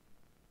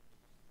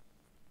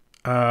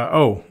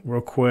 Oh,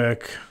 real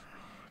quick.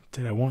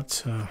 Did I want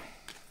to?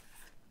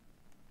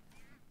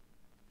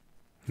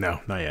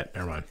 No, not yet.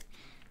 Never mind.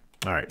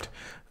 All right.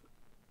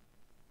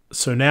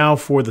 So now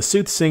for the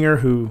Soothsinger,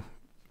 who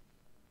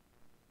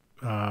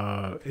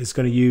is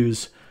going to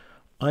use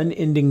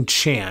Unending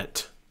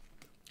Chant,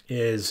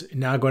 is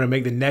now going to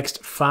make the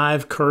next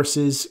 5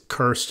 curses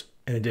cursed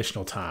an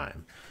additional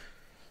time.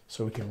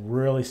 So we can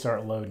really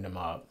start loading them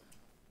up.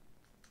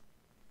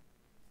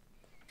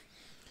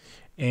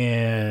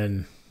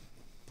 And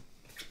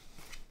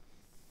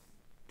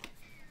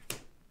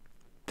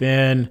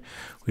then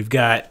we've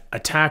got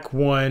attack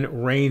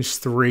 1, range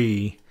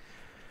 3.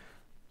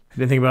 I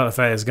didn't think about the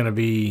fact it's going to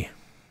be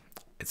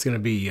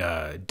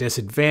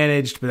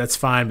disadvantaged, but that's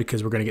fine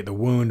because we're going to get the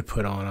wound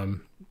put on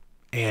them.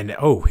 And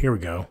oh, here we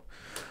go.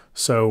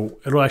 So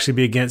it'll actually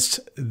be against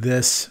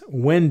this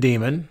Wind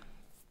Demon.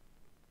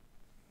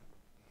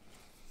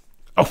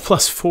 Oh,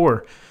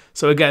 +4.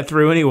 So it got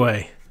through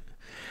anyway.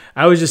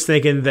 I was just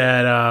thinking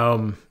that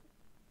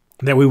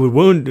that we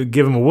would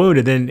give him a wound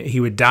and then he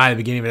would die at the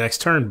beginning of the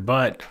next turn,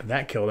 but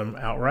that killed him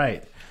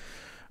outright.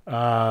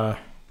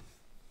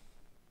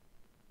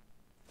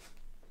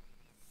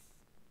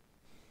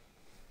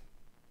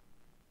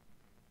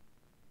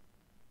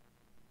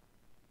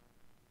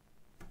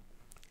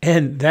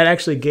 And that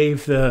actually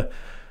gave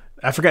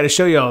I forgot to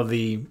show y'all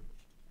the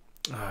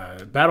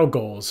battle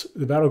goals.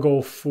 The battle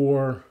goal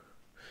for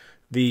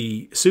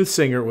the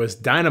Soothsinger was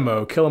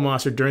Dynamo, kill a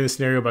monster during the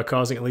scenario by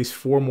causing at least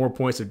 4 more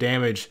points of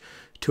damage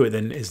to it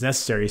than is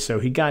necessary. So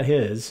he got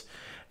his.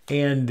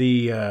 And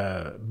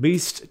the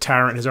Beast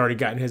Tyrant has already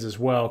gotten his as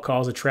well.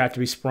 Cause a trap to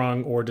be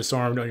sprung or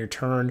disarmed on your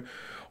turn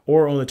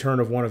or on the turn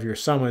of one of your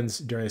summons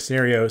during the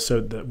scenario.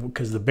 So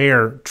because the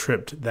bear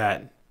tripped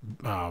that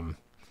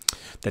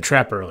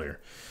trap earlier.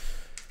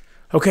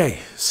 Okay,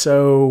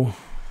 so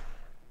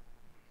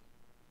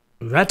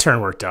that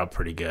turn worked out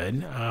pretty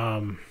good.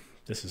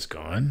 This is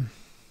gone.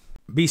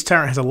 Beast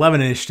Tyrant has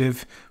 11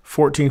 initiative,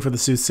 14 for the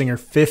Soothsinger,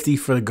 50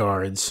 for the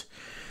guards.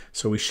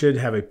 So we should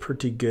have a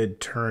pretty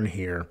good turn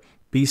here.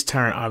 Beast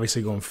Tyrant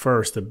obviously going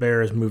first. The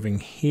bear is moving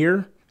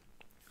here.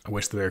 I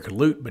wish the bear could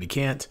loot, but he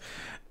can't.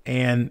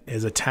 And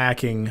is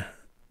attacking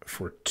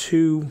for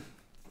 2.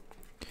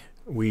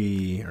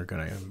 We are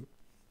going to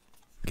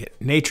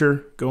get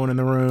nature going in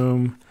the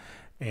room.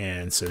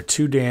 And so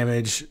 2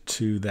 damage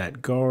to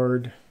that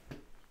guard.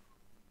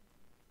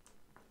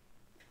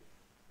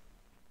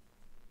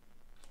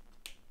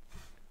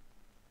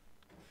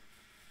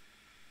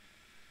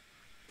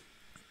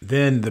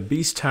 Then the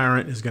Beast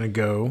Tyrant is going to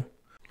go,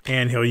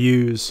 and he'll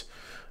use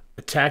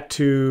attack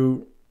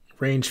 2,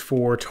 range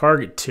 4,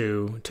 target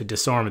 2 to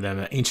disarm them,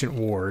 an ancient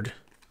ward.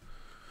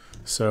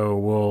 So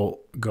we'll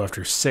go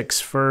after 6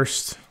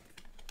 first.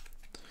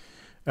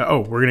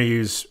 We're going to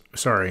use,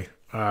 sorry,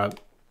 you're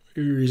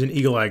using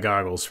Eagle Eye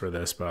goggles for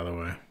this, by the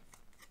way.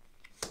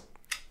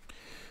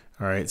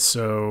 All right,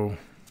 so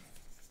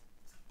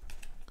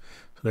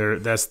there,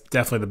 that's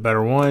definitely the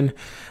better one.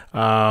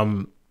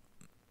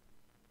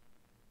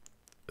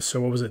 So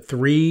what was it,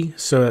 3?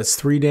 So that's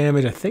 3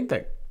 damage. I think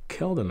that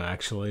killed him,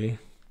 actually.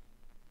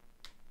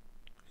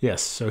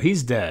 Yes, so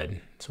he's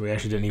dead. So we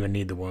actually didn't even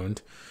need the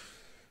wound.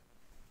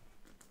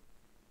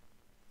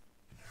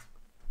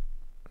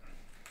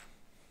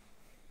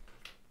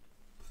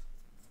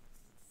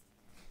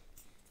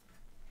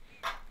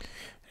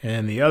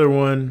 And the other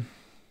one...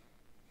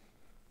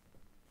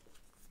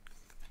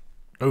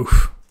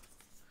 Oof.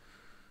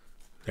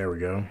 There we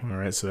go. All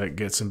right, so that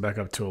gets him back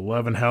up to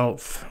 11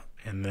 health.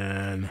 And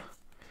then...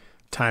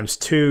 times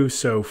 2,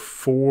 so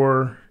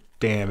 4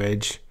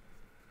 damage,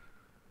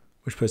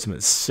 which puts him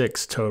at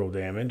 6 total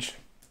damage.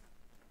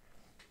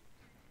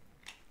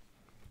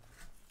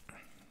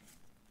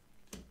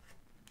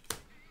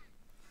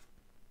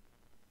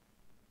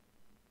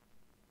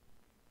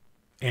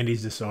 And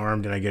he's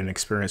disarmed, and I get an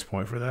experience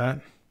point for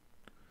that.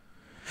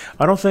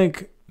 I don't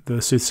think the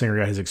Soothsinger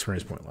got his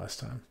experience point last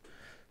time.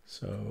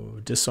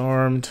 So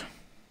disarmed.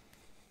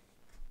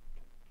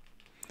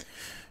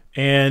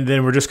 And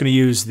then we're just going to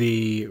use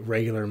the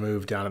regular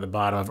move down at the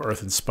bottom of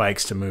Earth and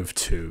Spikes to move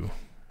to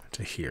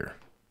here.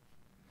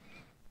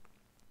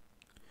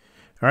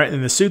 All right,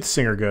 then the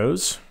Soothsinger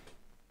goes.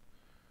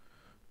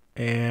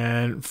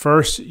 And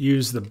first,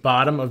 use the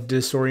bottom of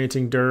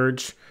Disorienting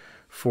Dirge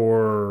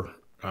for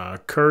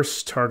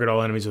Curse, target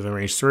all enemies within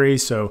range 3.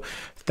 So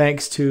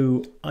thanks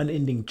to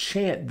Unending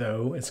Chant,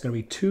 though, it's going to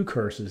be 2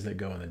 curses that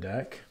go in the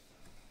deck.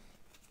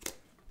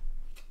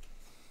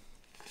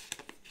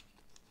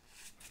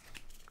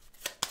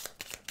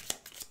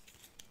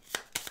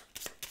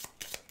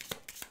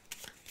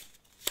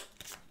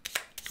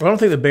 Well, I don't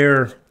think the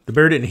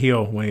bear didn't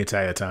heal when he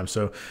attacked that time,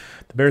 so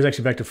the bear's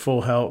actually back to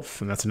full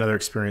health, and that's another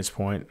experience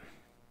point.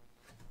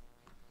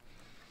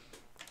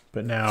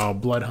 But now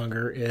Blood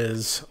Hunger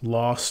is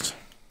lost.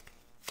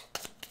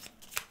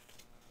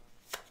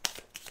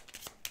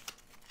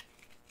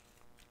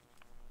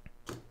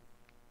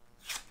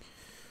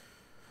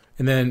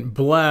 And then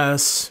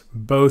Bless,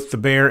 both the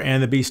bear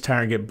and the Beast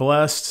Tyrant get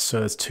blessed, so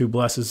that's 2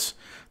 blesses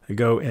that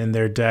go in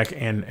their deck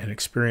and an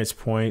experience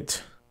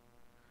point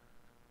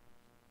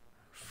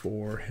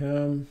for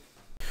him.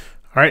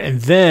 All right,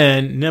 and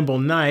then Nimble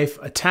Knife,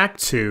 attack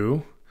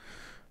 2.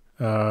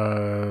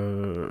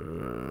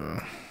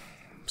 So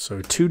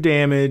 2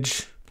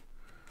 damage.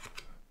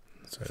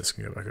 So this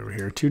can go back over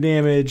here. 2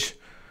 damage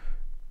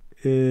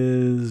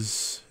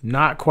is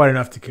not quite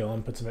enough to kill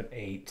him. Puts him at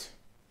 8.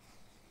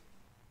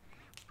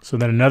 So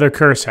then another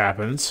curse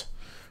happens,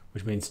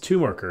 which means 2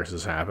 more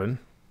curses happen.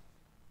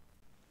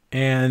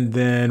 And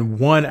then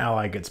 1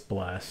 ally gets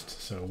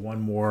blessed. So 1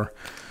 more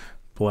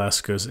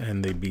bless goes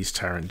in the Beast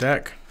Tyrant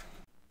deck.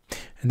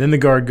 And then the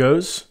guard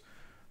goes.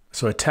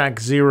 So attack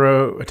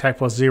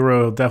plus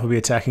 0, definitely be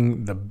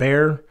attacking the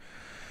bear.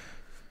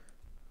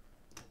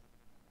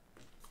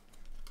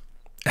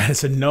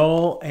 It's a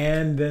null,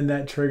 and then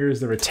that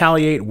triggers the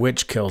retaliate,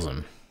 which kills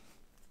him.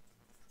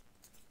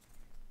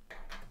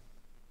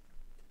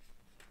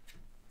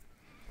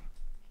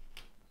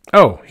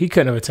 Oh, he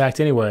couldn't have attacked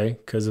anyway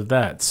because of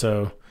that.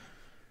 So,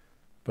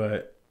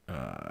 but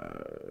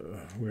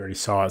we already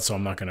saw it, so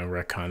I'm not going to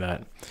retcon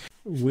that.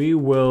 We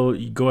will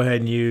go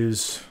ahead and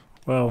use,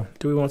 well,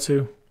 do we want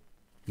to?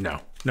 No,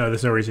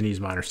 there's no reason to use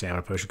minor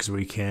stamina potion because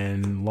we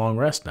can long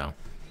rest now.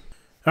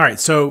 All right,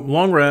 so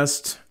long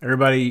rest.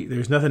 Everybody,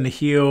 there's nothing to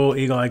heal.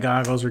 Eagle Eye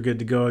Goggles are good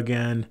to go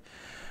again.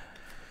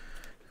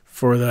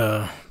 For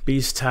the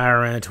Beast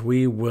Tyrant,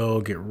 we will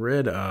get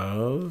rid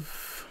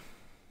of...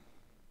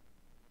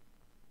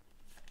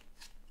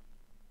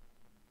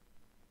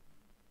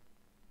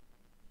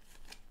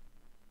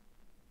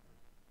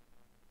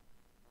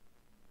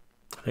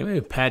 I think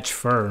maybe Patch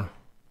Fur.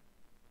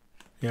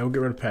 Yeah, we'll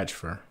get rid of Patch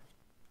Fur.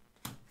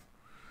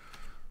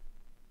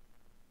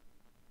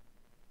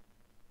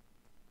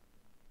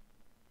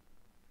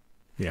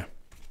 Yeah.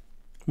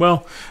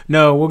 Well,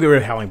 no, we'll get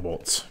rid of Howling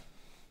Bolts.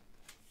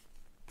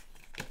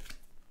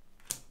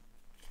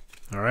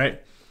 All right.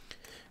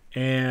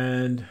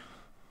 And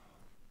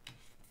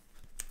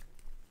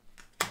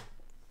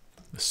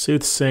The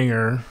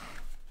Soothsayer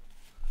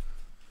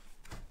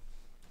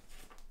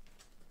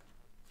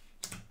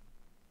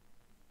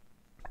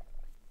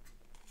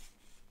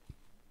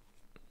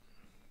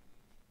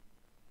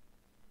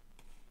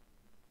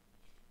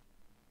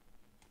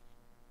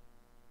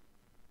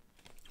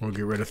we'll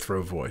get rid of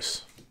throw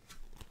voice.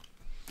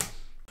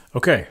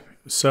 Okay,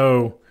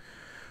 so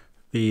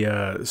the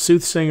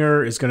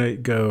Soothsayer is going to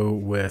go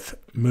with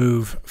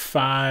move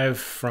 5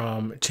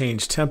 from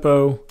change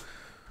tempo.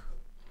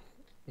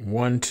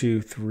 1,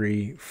 2,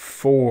 3,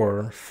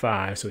 4,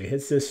 5. So he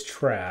hits this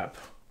trap,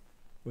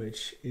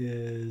 which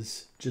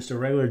is just a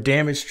regular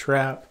damage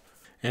trap.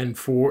 And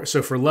for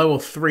level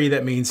 3,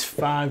 that means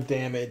 5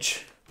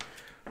 damage.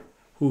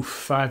 Oof,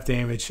 5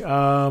 damage.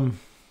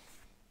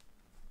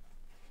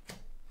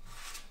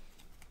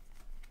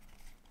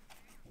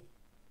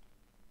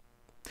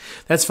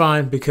 That's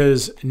fine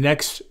because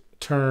next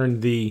turn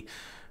the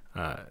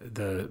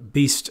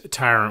Beast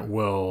Tyrant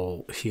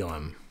will heal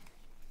him.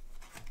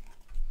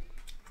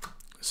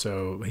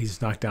 So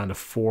he's knocked down to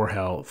 4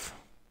 health.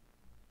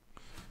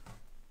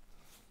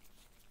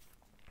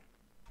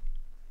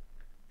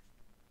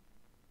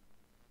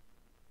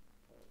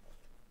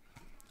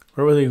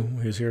 Where was he?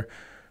 He was here.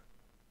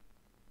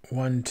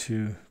 1,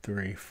 2,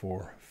 3,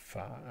 4,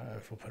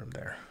 5. We'll put him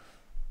there.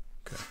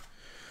 Okay.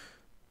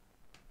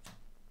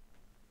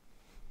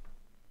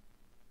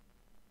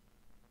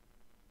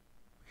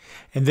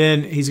 And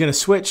then he's going to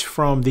switch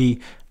from the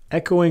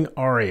Echoing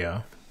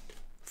Aria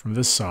from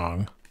this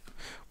song,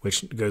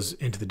 which goes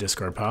into the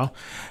discard pile.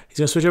 He's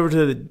going to switch over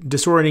to the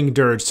Disorienting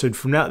Dirge. So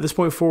from this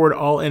point forward,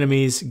 all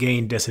enemies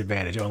gain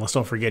disadvantage. Oh, and let's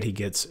don't forget he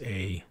gets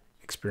a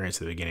experience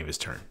at the beginning of his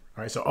turn.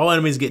 All right, so all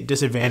enemies get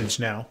disadvantage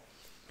now.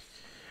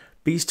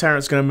 Beast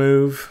Tyrant's going to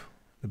move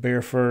the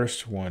bear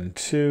first. 1,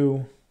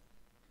 2.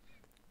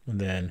 And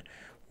then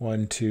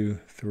 1, 2,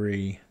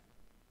 3.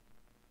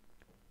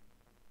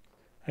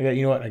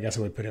 You know what? I guess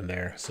I would put him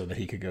there so that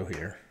he could go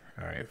here.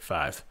 All right,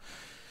 5.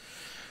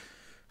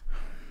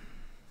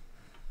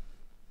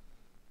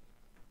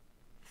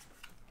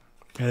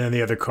 And then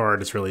the other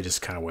card is really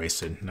just kind of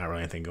wasted. Not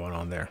really anything going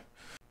on there.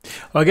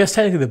 Well, I guess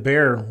technically the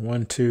bear,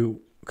 1,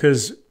 2,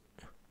 because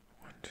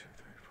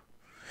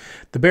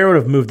the bear would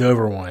have moved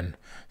over 1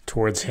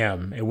 towards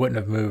him. It wouldn't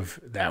have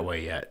moved that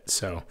way yet.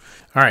 So,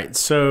 all right.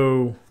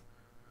 So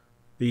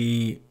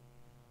the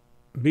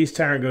Beast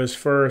Tyrant goes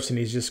first, and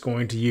he's just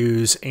going to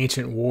use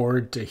Ancient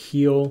Ward to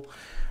heal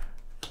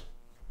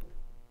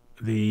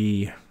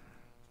the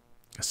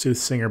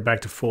Soothsayer back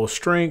to full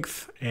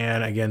strength.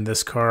 And again,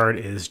 this card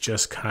is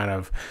just kind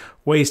of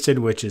wasted,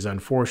 which is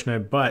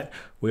unfortunate, but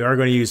we are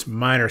going to use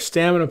Minor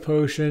Stamina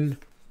Potion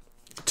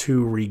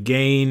to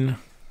regain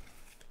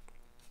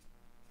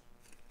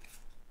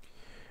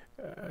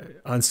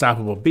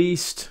Unstoppable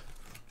Beast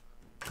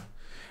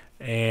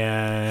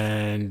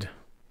and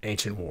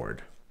Ancient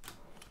Ward.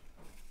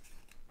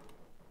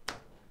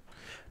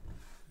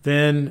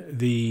 Then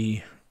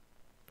the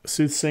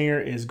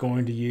Soothsayer is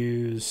going to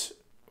use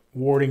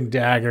Warding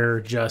Dagger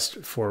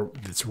just for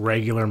its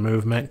regular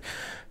movement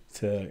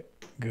to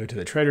go to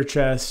the treasure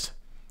chest,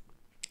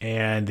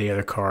 and the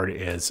other card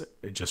is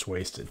just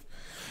wasted.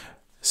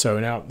 So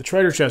now the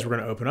treasure chest we're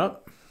going to open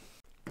up.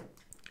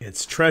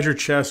 It's treasure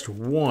chest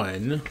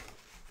 1.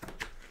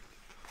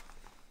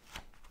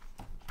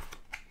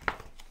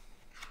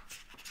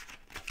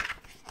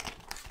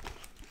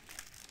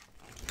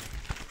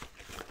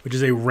 Which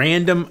is a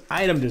random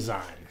item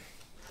design.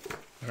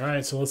 All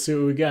right, so let's see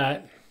what we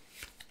got.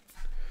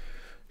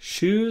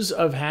 Shoes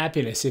of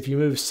Happiness. If you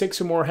move 6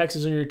 or more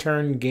hexes on your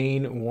turn,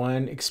 gain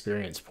 1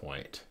 experience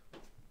point.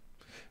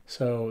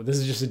 So this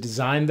is just a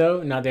design,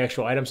 though, not the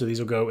actual item, so these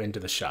will go into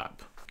the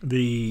shop.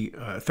 The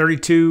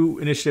 32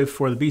 initiative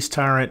for the Beast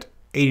Tyrant,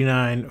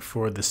 89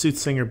 for the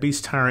Soothsayer.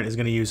 Beast Tyrant is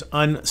going to use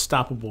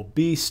Unstoppable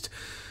Beast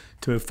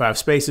to move 5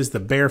 spaces. The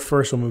bear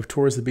first will move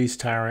towards the Beast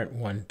Tyrant,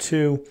 1,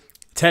 2.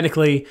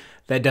 Technically,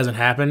 that doesn't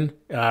happen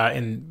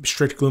in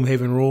strict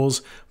Gloomhaven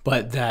rules,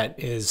 but that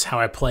is how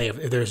I play.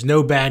 If there's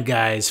no bad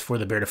guys for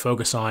the bear to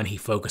focus on, he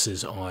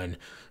focuses on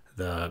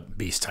the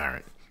Beast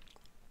Tyrant.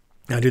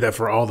 I do that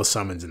for all the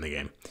summons in the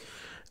game.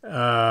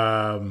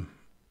 All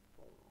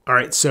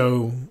right,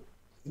 so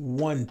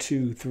 1,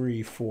 2,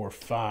 3, 4,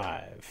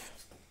 5.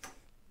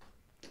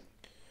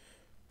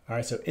 All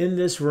right, so in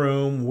this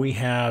room, we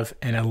have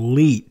an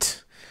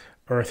elite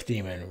Earth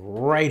Demon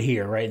right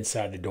here, right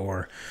inside the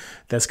door.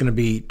 That's going to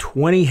be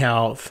 20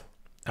 health.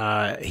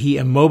 He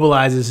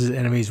immobilizes his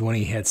enemies when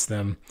he hits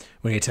them,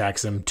 when he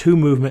attacks them. 2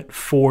 movement,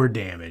 4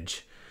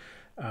 damage.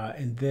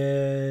 And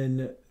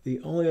then the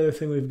only other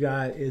thing we've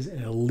got is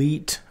an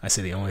elite, I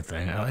say the only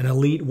thing, an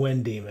elite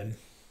Wind Demon,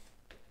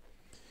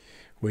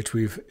 which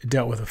we've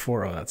dealt with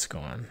before. Oh, that's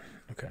gone.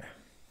 Okay.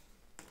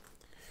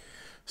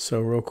 So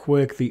real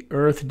quick, the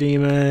Earth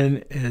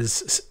Demon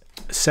is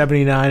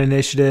 79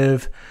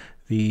 initiative.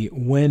 The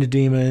Wind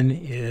Demon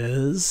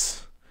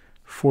is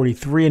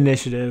 43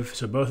 initiative.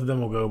 So both of them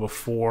will go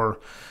before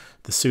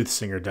the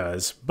Soothsayer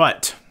does.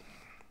 But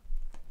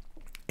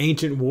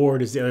Ancient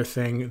Ward is the other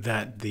thing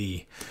that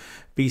the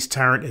Beast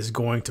Tyrant is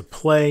going to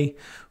play,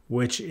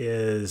 which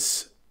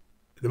is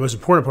the most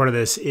important part of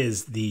this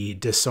is the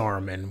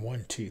disarm. And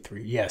 1, 2,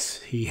 3.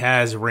 Yes, he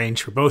has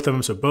range for both of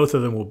them, so both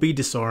of them will be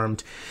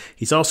disarmed.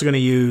 He's also going to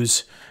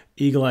use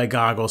Eagle Eye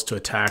Goggles to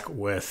attack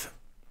with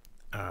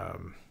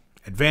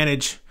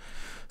advantage.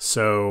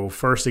 So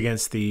first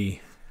against the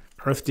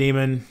Earth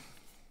Demon.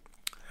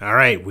 All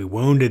right, we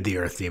wounded the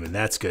Earth Demon.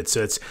 That's good.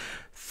 So it's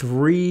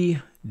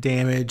 3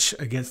 damage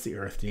against the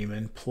Earth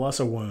Demon plus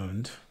a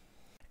wound.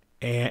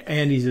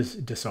 And he's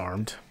just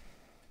disarmed.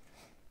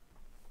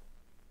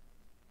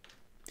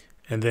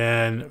 And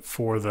then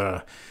for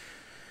the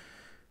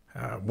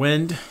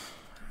wind,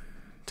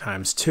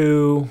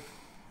 ×2.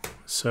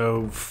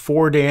 So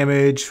 4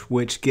 damage,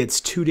 which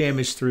gets 2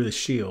 damage through the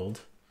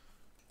shield.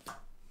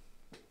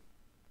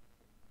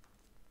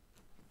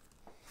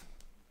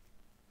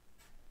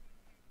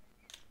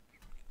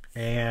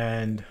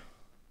 And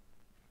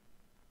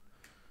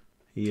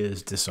he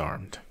is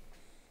disarmed.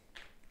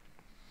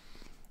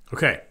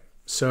 Okay,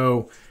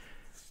 so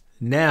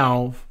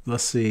now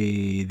let's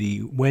see.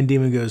 The Wind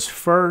Demon goes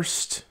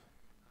first.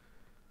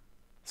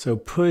 So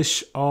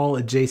push all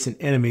adjacent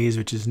enemies,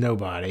 which is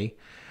nobody.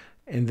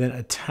 And then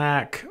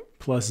attack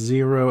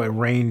 +0 at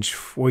range.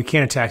 Well, we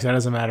can't attack, so that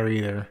doesn't matter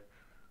either.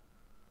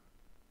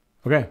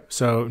 Okay,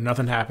 so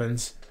nothing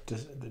happens.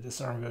 The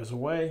disarm goes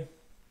away.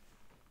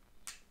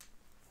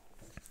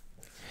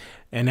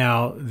 And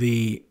now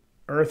the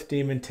Earth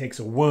Demon takes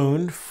a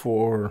wound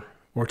or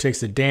takes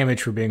the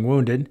damage for being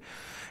wounded.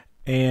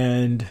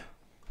 And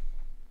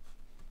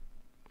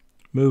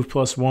move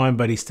 +1,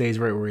 but he stays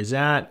right where he's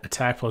at.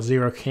 Attack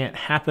 +0 can't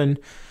happen.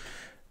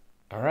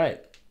 All right.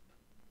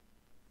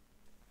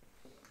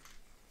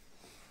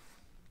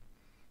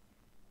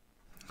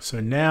 So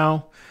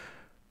now,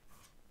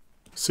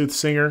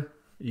 Soothsinger,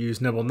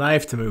 use Nibble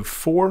Knife to move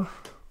 4.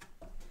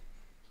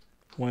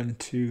 1,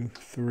 2,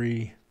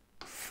 3,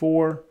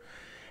 4.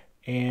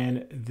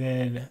 And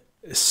then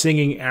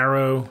Singing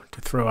Arrow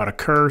to throw out a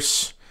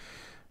curse,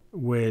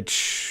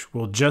 which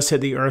will just hit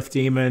the Earth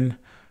Demon.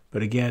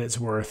 But again, it's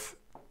worth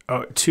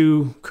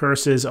 2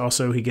 curses.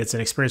 Also, he gets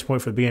an experience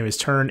point for the beginning of his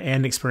turn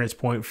and an experience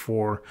point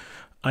for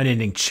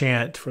Unending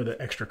Chant for the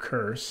extra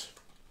curse.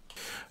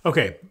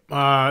 Okay,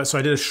 so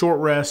I did a short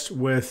rest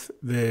with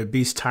the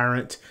Beast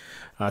Tyrant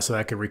so that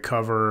I could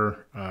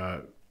recover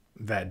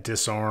that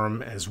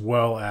disarm as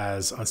well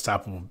as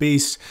Unstoppable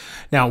Beast.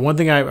 Now, one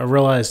thing I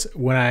realized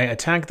when I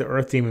attacked the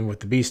Earth Demon with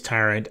the Beast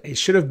Tyrant, it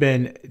should have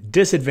been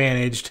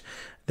disadvantaged.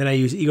 Then I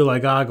used Eagle Eye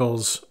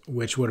Goggles,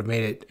 which would have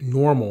made it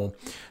normal.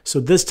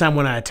 So this time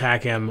when I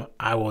attack him,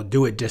 I will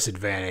do it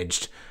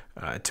disadvantaged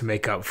to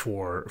make up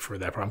for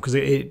that problem. Because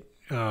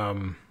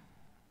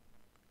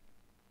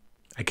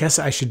I guess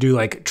I should do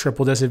like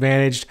triple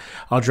disadvantaged.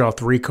 I'll draw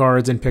 3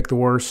 cards and pick the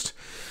worst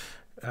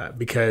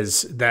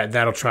because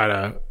that'll try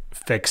to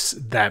fix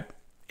that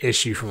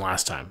issue from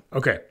last time.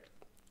 Okay,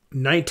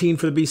 19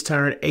 for the Beast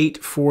Tyrant,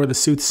 8 for the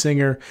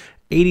Soothsinger,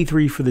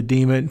 83 for the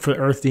Demon, for the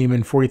Earth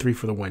Demon, 43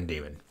 for the Wind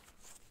Demon.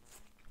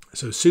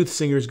 So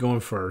Soothsinger is going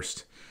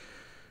first.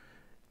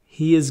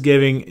 He is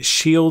giving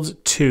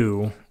Shield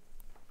 2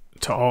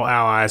 to all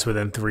allies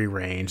within 3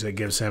 range. That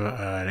gives him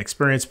an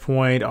experience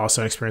point,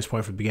 also an experience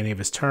point for the beginning of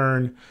his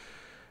turn.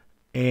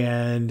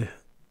 And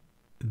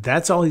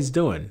that's all he's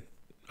doing.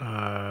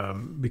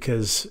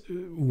 Because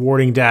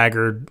Warding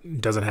Dagger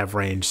doesn't have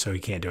range, so he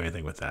can't do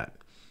anything with that.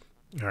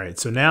 All right,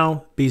 so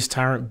now Beast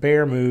Tyrant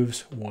Bear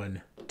moves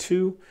 1,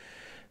 2.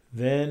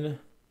 Then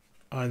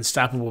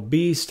Unstoppable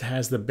Beast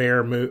has the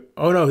bear move.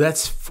 Oh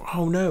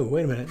no,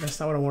 wait a minute. That's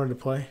not what I wanted to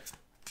play.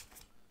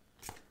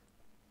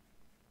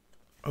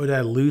 Oh, did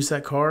I lose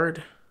that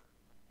card?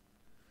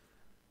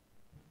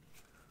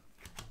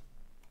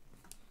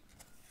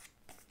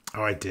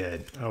 Oh, I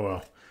did. Oh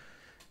well.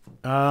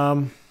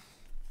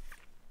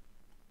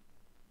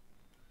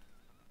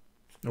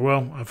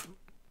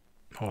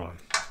 Hold on.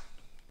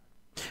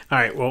 All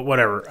right, well,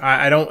 whatever.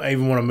 I don't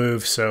even want to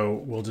move, so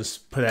we'll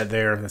just put that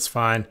there. That's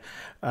fine.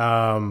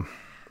 Because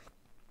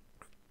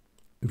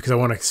I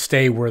want to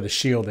stay where the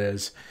shield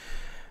is.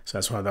 So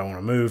that's why I don't want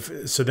to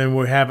move. So then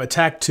we have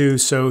attack 2.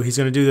 So he's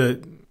going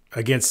to do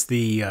against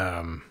the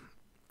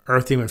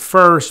Earth Demon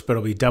first, but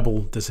it'll be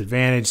double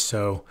disadvantage.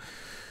 So,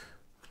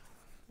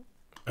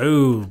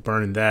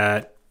 burning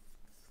that.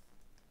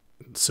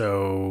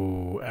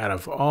 So out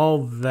of all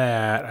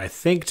that, I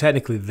think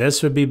technically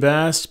this would be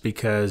best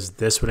because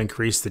this would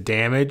increase the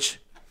damage.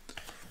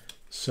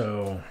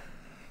 So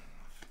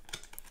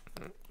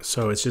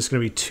it's just going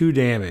to be 2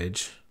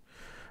 damage.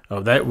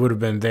 Oh, that would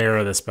have been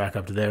there. That's back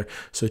up to there.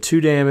 So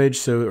 2 damage.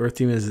 So Earth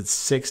Demon is at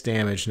 6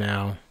 damage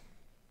now.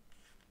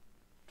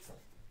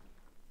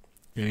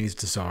 And he's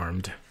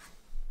disarmed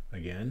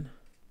again.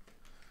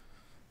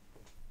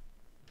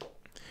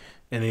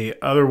 And the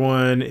other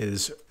one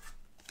is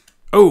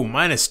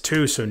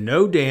 -2, so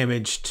no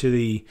damage to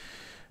the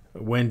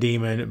Wind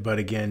Demon, but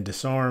again,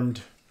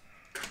 disarmed.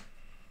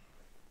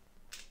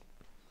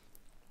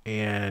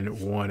 And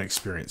 1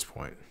 experience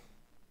point.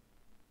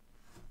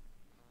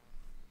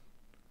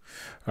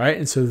 All right,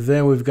 and so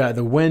then we've got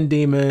the Wind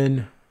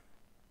Demon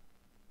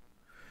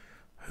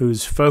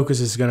whose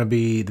focus is going to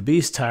be the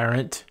Beast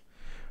Tyrant,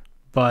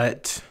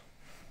 but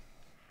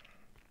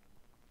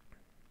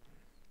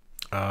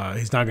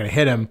he's not going to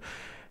hit him,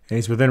 and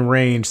he's within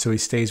range, so he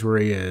stays where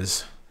he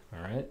is.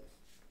 All right.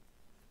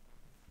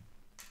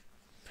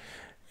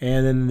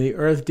 And then the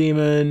Earth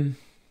Demon,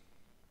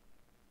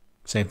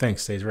 same thing,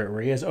 stays right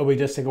where he is. Oh, but he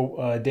does take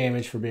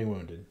damage for being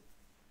wounded.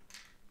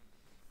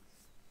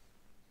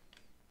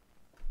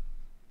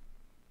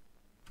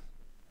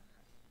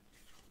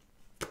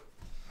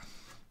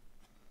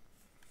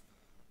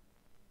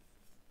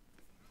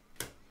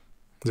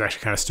 It's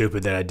actually kind of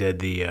stupid that I did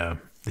the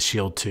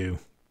shield too.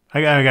 I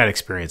got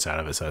experience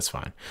out of it, so that's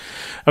fine.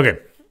 Okay.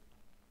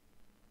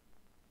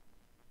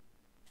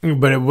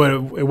 But it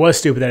was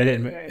stupid that I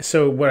didn't.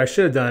 So what I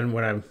should have done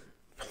when I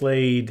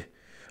played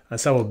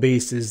Unstoppable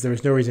Beast is there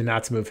was no reason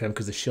not to move him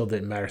because the shield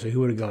didn't matter. So he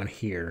would have gone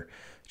here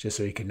just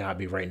so he could not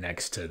be right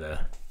next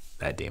to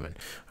that demon.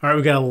 All right,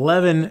 we got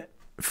 11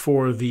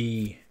 for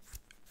the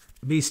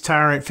Beast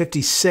Tyrant,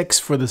 56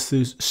 for the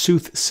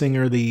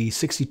Soothsinger, the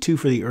 62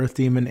 for the Earth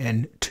Demon,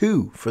 and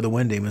 2 for the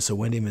Wind Demon. So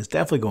Wind Demon is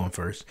definitely going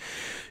first.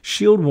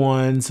 Shield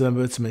 1, so that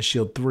puts him at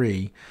shield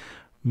 3.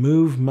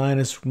 Move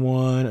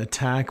 -1,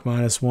 attack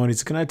 -1.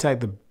 He's going to attack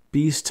the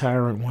Beast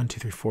Tyrant 1, 2,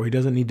 3, 4. He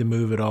doesn't need to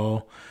move at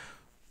all.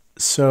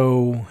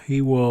 So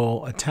he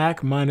will attack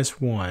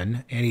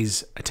 -1, and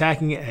he's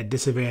attacking it at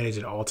disadvantage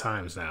at all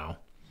times now.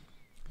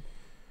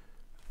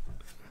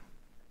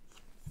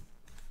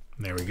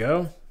 There we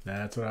go.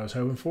 That's what I was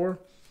hoping for.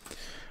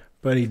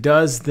 But he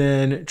does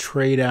then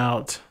trade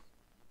out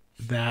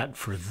that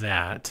for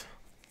that.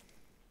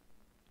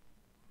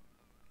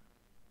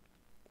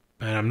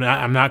 And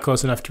I'm not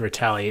close enough to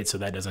retaliate, so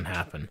that doesn't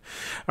happen.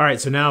 All right,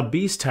 so now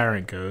Beast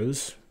Tyrant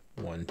goes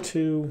 1,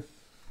 2.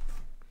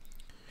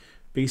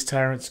 Beast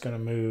Tyrant's going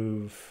to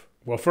move.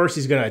 Well, first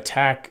he's going to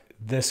attack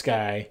this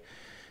guy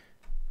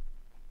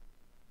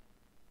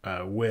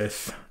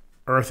with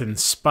Earth and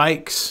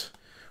Spikes.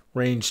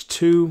 Range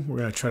 2. We're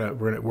going to try to.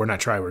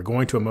 We're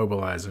going to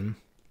immobilize him.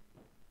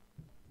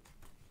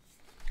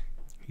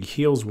 He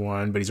heals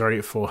 1, but he's already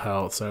at full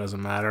health, so that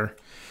doesn't matter.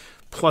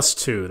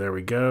 +2. There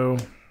we go.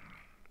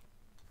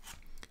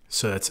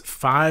 So that's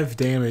 5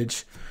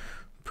 damage.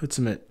 Puts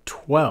him at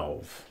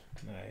 12.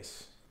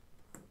 Nice.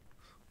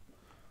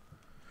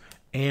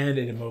 And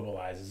it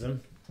immobilizes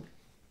him.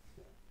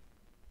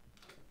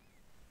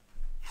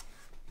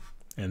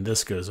 And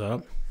this goes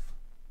up.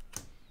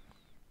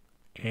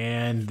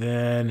 And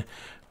then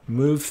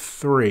move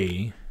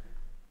 3.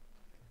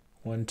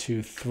 1,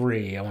 2,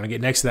 3. I want to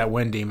get next to that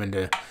Wind Demon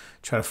to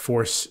try to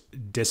force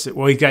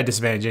well, he's got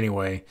disadvantage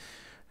anyway.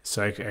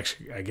 So I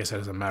guess that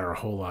doesn't matter a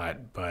whole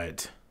lot,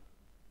 but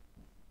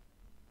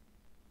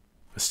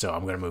still,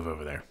 I'm going to move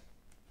over there.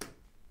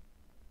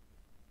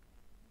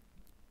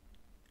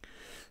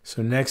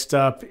 So next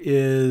up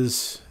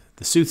is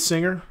the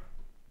Soothsinger.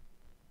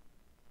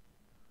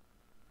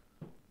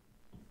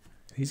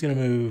 He's going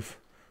to move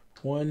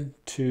 1,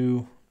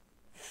 2,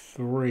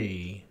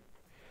 3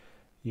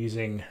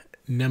 using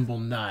Nimble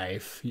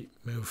Knife.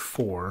 Move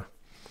 4.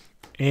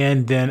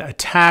 And then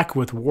attack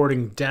with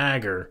Warding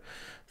Dagger.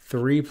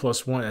 3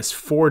 + 1, that's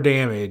 4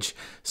 damage.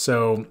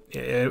 So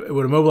it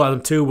would immobilize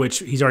him too, which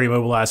he's already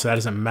immobilized, so that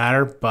doesn't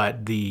matter.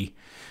 But the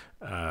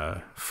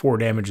 4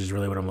 damage is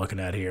really what I'm looking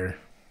at here.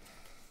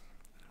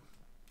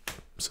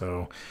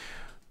 So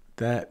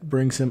that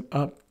brings him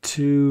up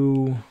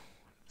to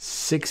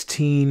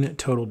 16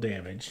 total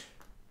damage.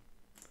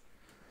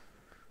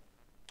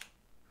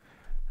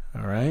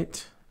 All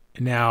right.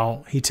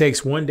 Now he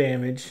takes 1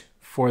 damage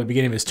for the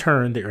beginning of his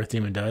turn, the Earth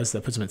Demon does.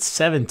 That puts him at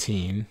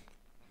 17.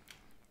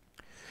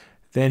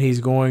 Then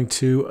he's going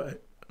to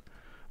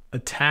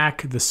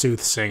attack the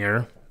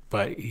Soothsinger,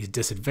 but he's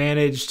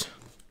disadvantaged.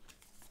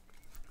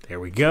 There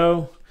we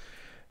go.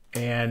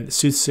 And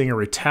Soothsinger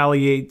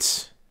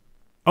retaliates.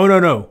 Oh,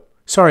 no.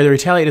 Sorry, the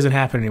retaliate doesn't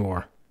happen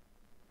anymore.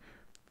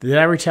 Did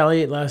I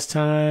retaliate last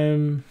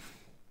time?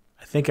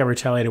 I think I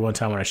retaliated one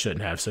time when I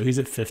shouldn't have. So he's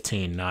at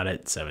 15, not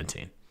at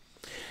 17.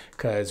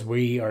 Because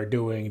we are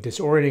doing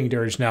Disorienting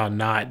Dirge now,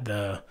 not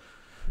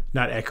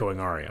Echoing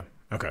Aria.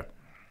 Okay.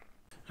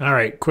 All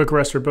right, quick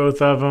rest for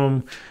both of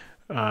them.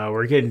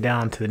 We're getting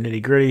down to the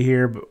nitty-gritty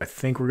here, but I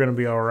think we're going to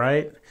be all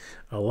right.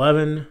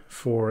 11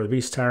 for the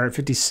Beast Tyrant,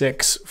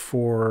 56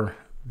 for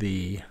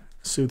the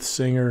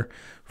Soothsinger,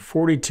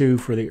 42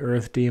 for the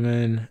Earth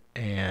Demon,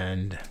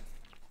 and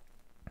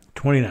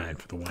 29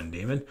 for the Wind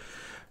Demon.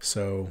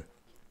 So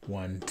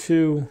 1,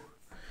 2,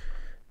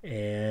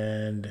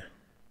 and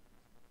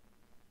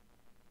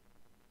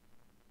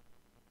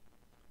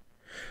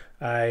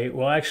I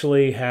will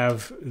actually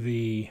have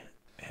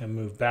him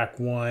move back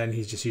 1.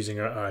 He's just using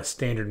a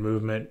standard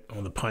movement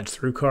on the punch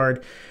through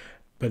card,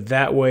 but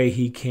that way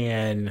he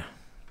can.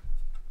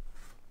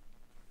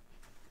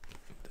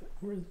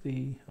 Where's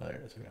the? Oh, there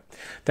it is. Okay.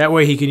 That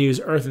way he can use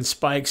Earth and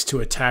Spikes to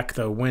attack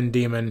the Wind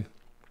Demon.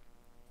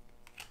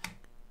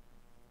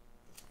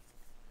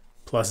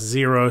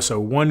 +0, so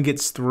 1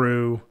 gets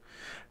through,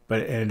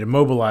 and it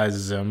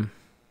immobilizes him.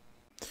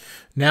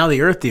 Now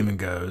the Earth Demon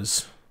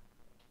goes.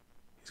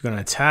 He's He's going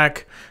to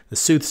attack the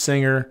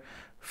Soothsinger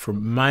for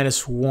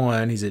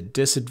 -1. He's at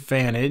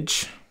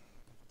disadvantage.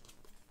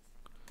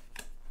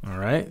 All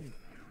right.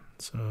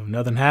 So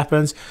nothing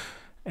happens.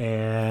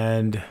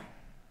 And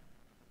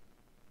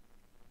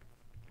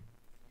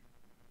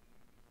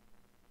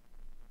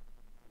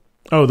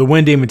oh, the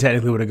Wind Demon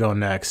technically would have gone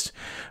next.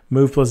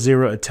 Move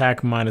 +0,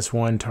 attack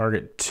 -1,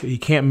 target 2. He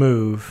can't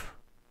move.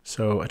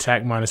 So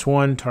attack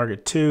 -1,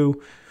 target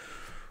 2.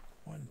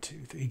 1,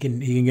 2, 3. He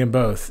can get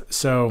both.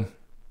 So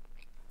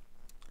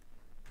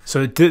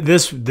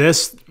this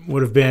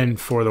would have been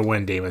for the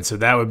Wind Demon. So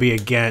that would be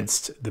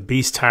against the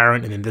Beast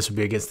Tyrant, and then this would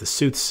be against the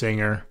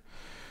Soothsinger.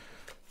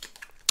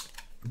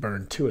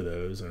 Burned 2 of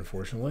those,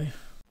 unfortunately.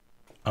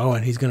 Oh,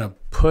 and he's going to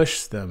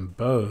push them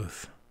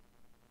both.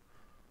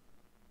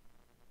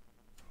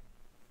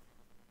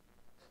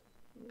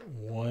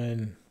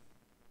 1,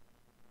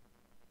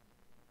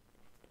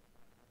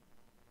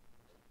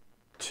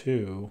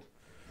 2,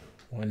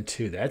 1,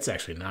 2. That's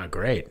actually not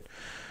great.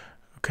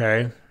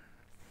 Okay.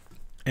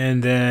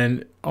 And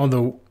then on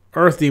the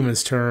Earth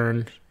Demon's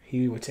turn,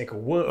 he would take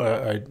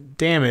a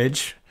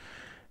damage,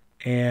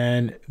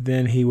 and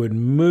then he would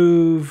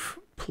move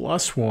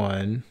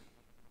 +1.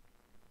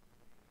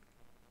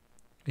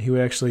 He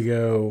would actually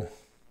go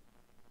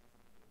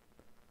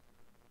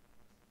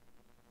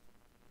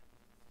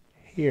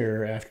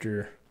here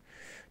after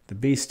the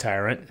Beast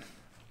Tyrant.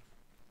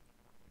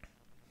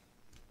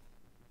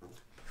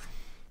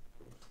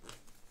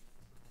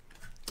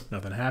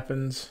 Nothing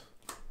happens.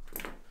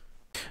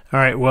 All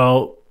right,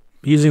 well,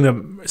 using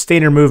the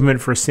standard movement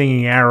for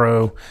Singing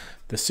Arrow,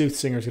 the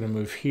Soothsinger is going to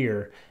move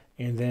here.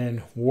 And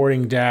then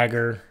Warding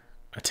Dagger,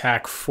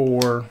 attack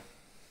 4,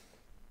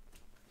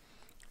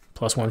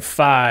 +1,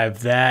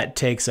 5. That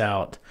takes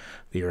out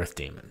the Earth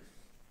Demon.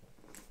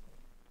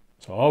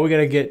 So all we got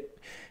to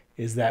get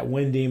is that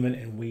Wind Demon,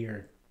 and we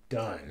are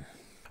done.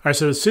 All right,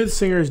 so the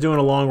Soothsinger is doing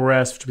a long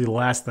rest, which will be the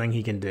last thing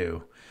he can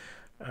do.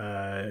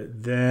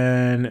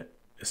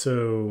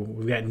 So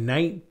we've got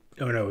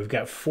we've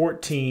got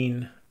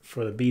 14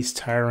 for the Beast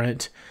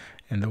Tyrant,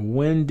 and the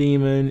Wind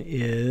Demon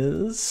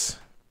is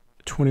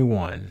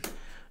 21.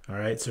 All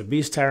right, so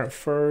Beast Tyrant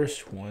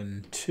first.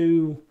 1,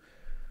 2.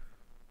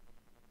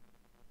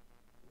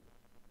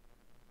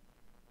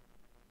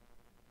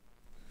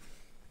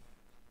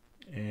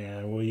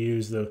 And we'll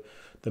use the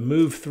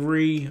move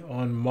 3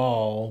 on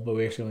Maul, but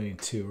we actually only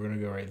need 2. We're going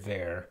to go right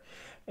there.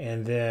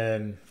 And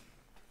then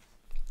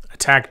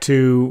attack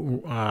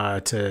 2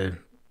 to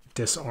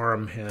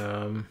disarm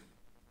him.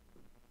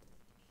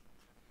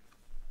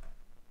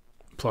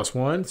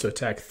 +1, so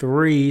attack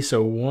 3.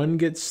 So 1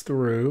 gets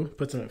through,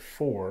 puts him at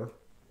 4.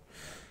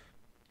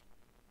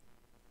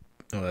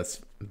 Oh, that's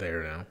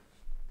there now.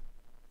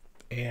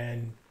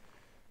 And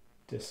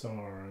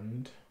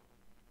disarmed.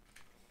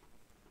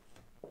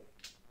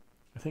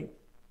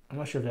 I'm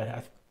not sure if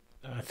that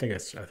I think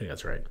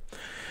that's right.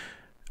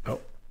 Oh.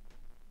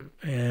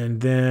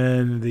 And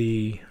then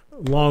the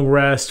long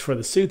rest for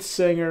the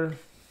Soothsinger.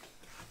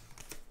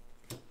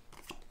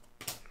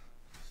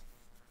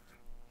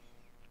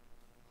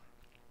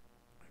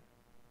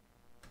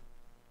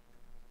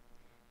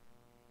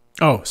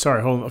 Oh,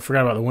 sorry, hold on. I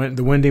forgot about the Wind.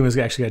 The Wind Demon's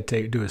actually got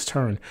to do his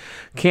turn.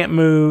 Can't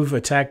move,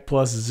 attack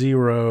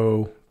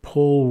 +0,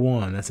 pull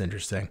 1. That's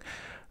interesting.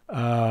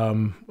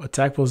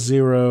 Attack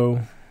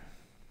 +0.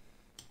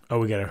 Oh,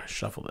 we got to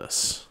shuffle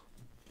this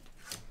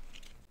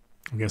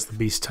against the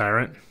Beast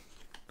Tyrant.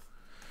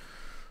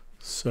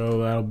 So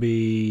that'll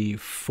be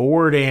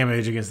 4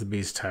 damage against the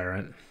Beast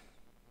Tyrant.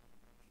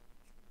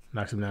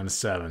 Knocks him down to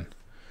 7.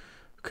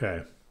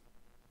 Okay.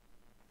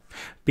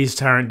 Beast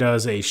Tyrant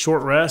does a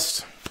short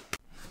rest.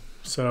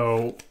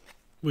 So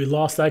we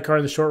lost that card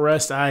in the short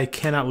rest. I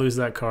cannot lose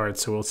that card,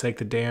 so we'll take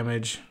the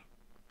damage.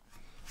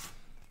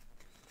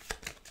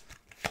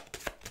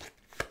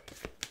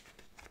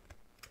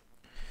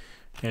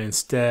 And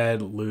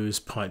instead lose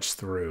punch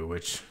through,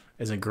 which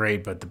isn't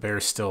great, but the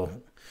bear's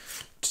still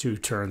 2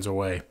 turns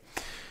away.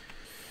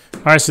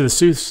 All right, so the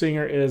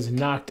Soothsinger is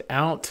knocked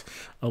out.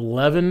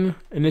 11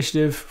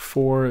 initiative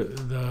for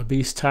the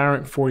Beast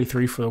Tyrant,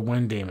 43 for the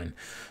Wind Demon.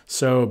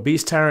 So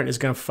Beast Tyrant is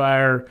going to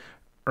fire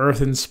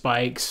Earthen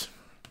Spikes,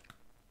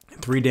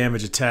 3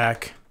 damage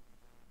attack.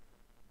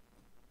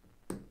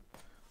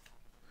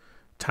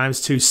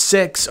 Times 2,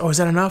 6. Oh, is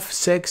that enough?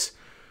 6.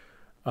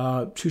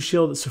 2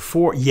 shield, so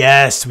 4.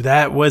 Yes,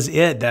 that was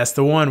it. That's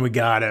the one. We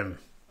got him.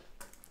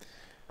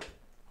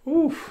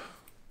 Oof.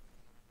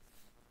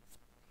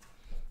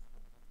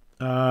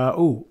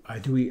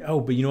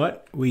 But you know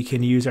what? We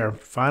can use our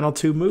final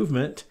 2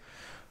 movement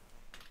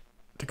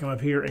to come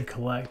up here and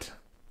collect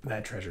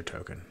that treasure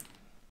token.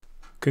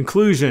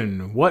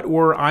 Conclusion. What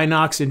were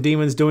Inox and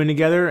demons doing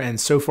together? And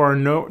so far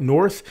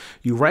north,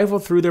 you rifle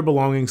through their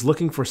belongings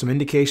looking for some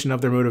indication of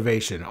their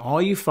motivation.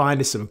 All you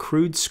find is some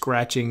crude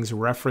scratchings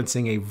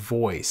referencing a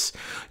voice.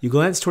 You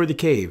glance toward the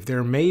cave.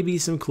 There may be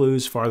some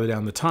clues farther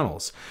down the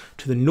tunnels.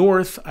 To the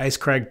north, Ice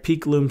Crag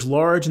Peak looms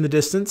large in the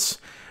distance.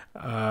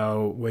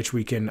 which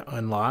we can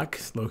unlock,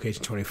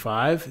 location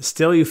 25.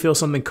 Still, you feel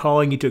something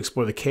calling you to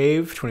explore the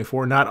cave,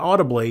 24, not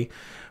audibly,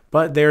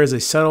 but there is a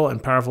subtle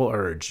and powerful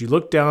urge. You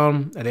look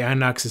down at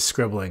Inox's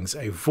scribblings,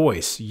 a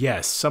voice.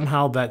 Yes,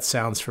 somehow that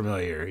sounds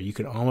familiar. You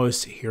can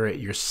almost hear it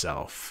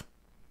yourself.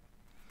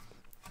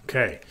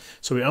 Okay,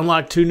 so we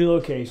unlocked 2 new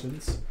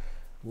locations.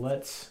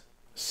 Let's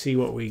see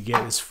what we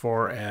get as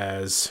far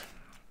as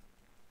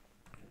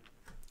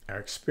our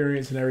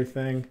experience and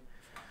everything.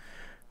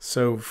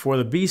 So for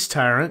the Beast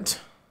Tyrant,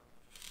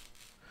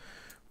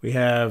 we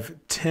have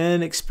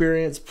 10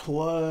 experience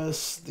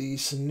plus the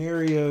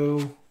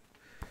scenario.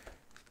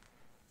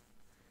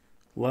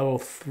 Level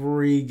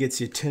 3 gets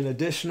you 10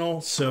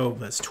 additional, so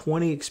that's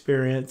 20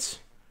 experience,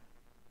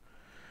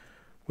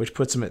 which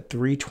puts him at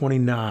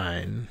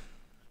 329.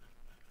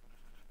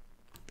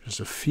 Just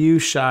a few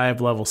shy of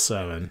level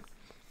 7.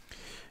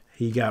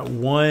 He got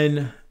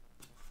 1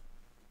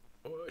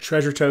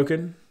 treasure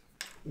token,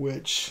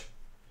 which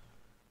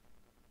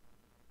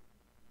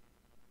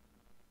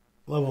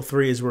level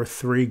 3 is worth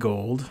 3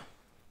 gold.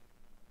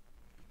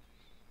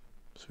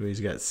 So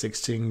he's got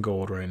 16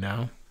 gold right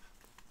now.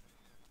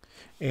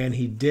 And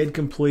he did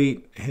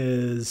complete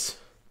his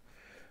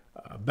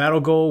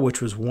battle goal,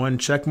 which was 1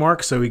 check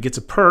mark. So he gets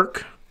a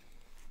perk.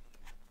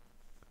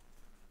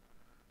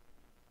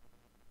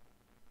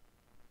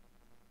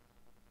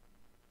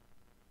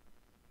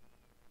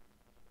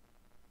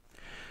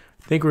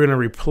 I think we're going to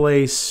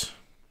replace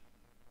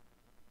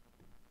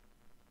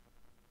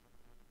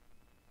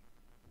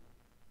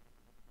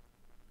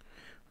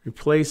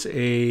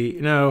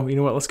no, you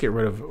know what? Let's get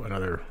rid of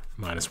another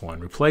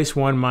 -1. Replace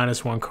 1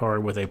 -1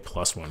 card with a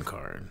 +1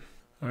 card.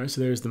 All right,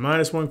 so there's the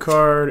 -1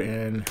 card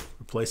and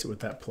replace it with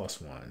that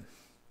 +1.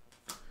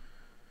 All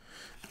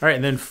right,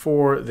 and then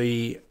for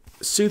the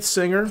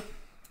Soothsinger,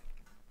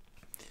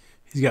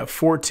 he's got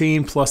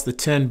 14 plus the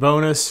 10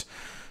 bonus.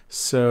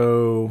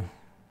 So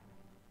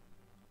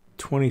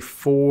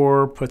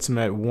 24 puts him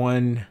at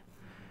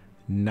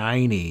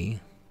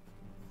 190.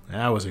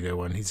 That was a good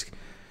one. He's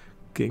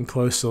getting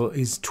close to,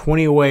 he's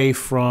 20 away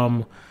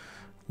from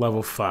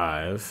level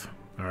 5.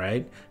 All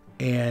right.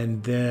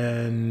 And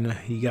then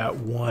he got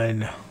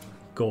 1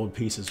 gold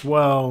piece as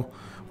well,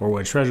 or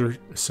 1 treasure.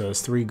 So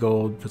it's 3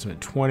 gold, puts him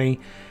at 20.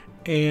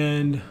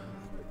 And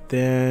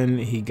then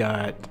he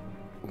got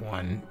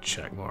 1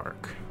 check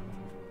mark.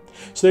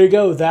 So there you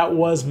go. That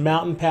was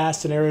Mountain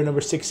Pass scenario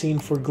number 16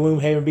 for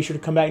Gloomhaven. Be sure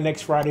to come back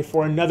next Friday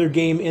for another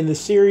game in the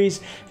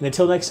series. And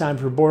until next time,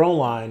 for Board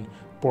Online,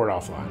 Board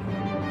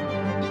Offline.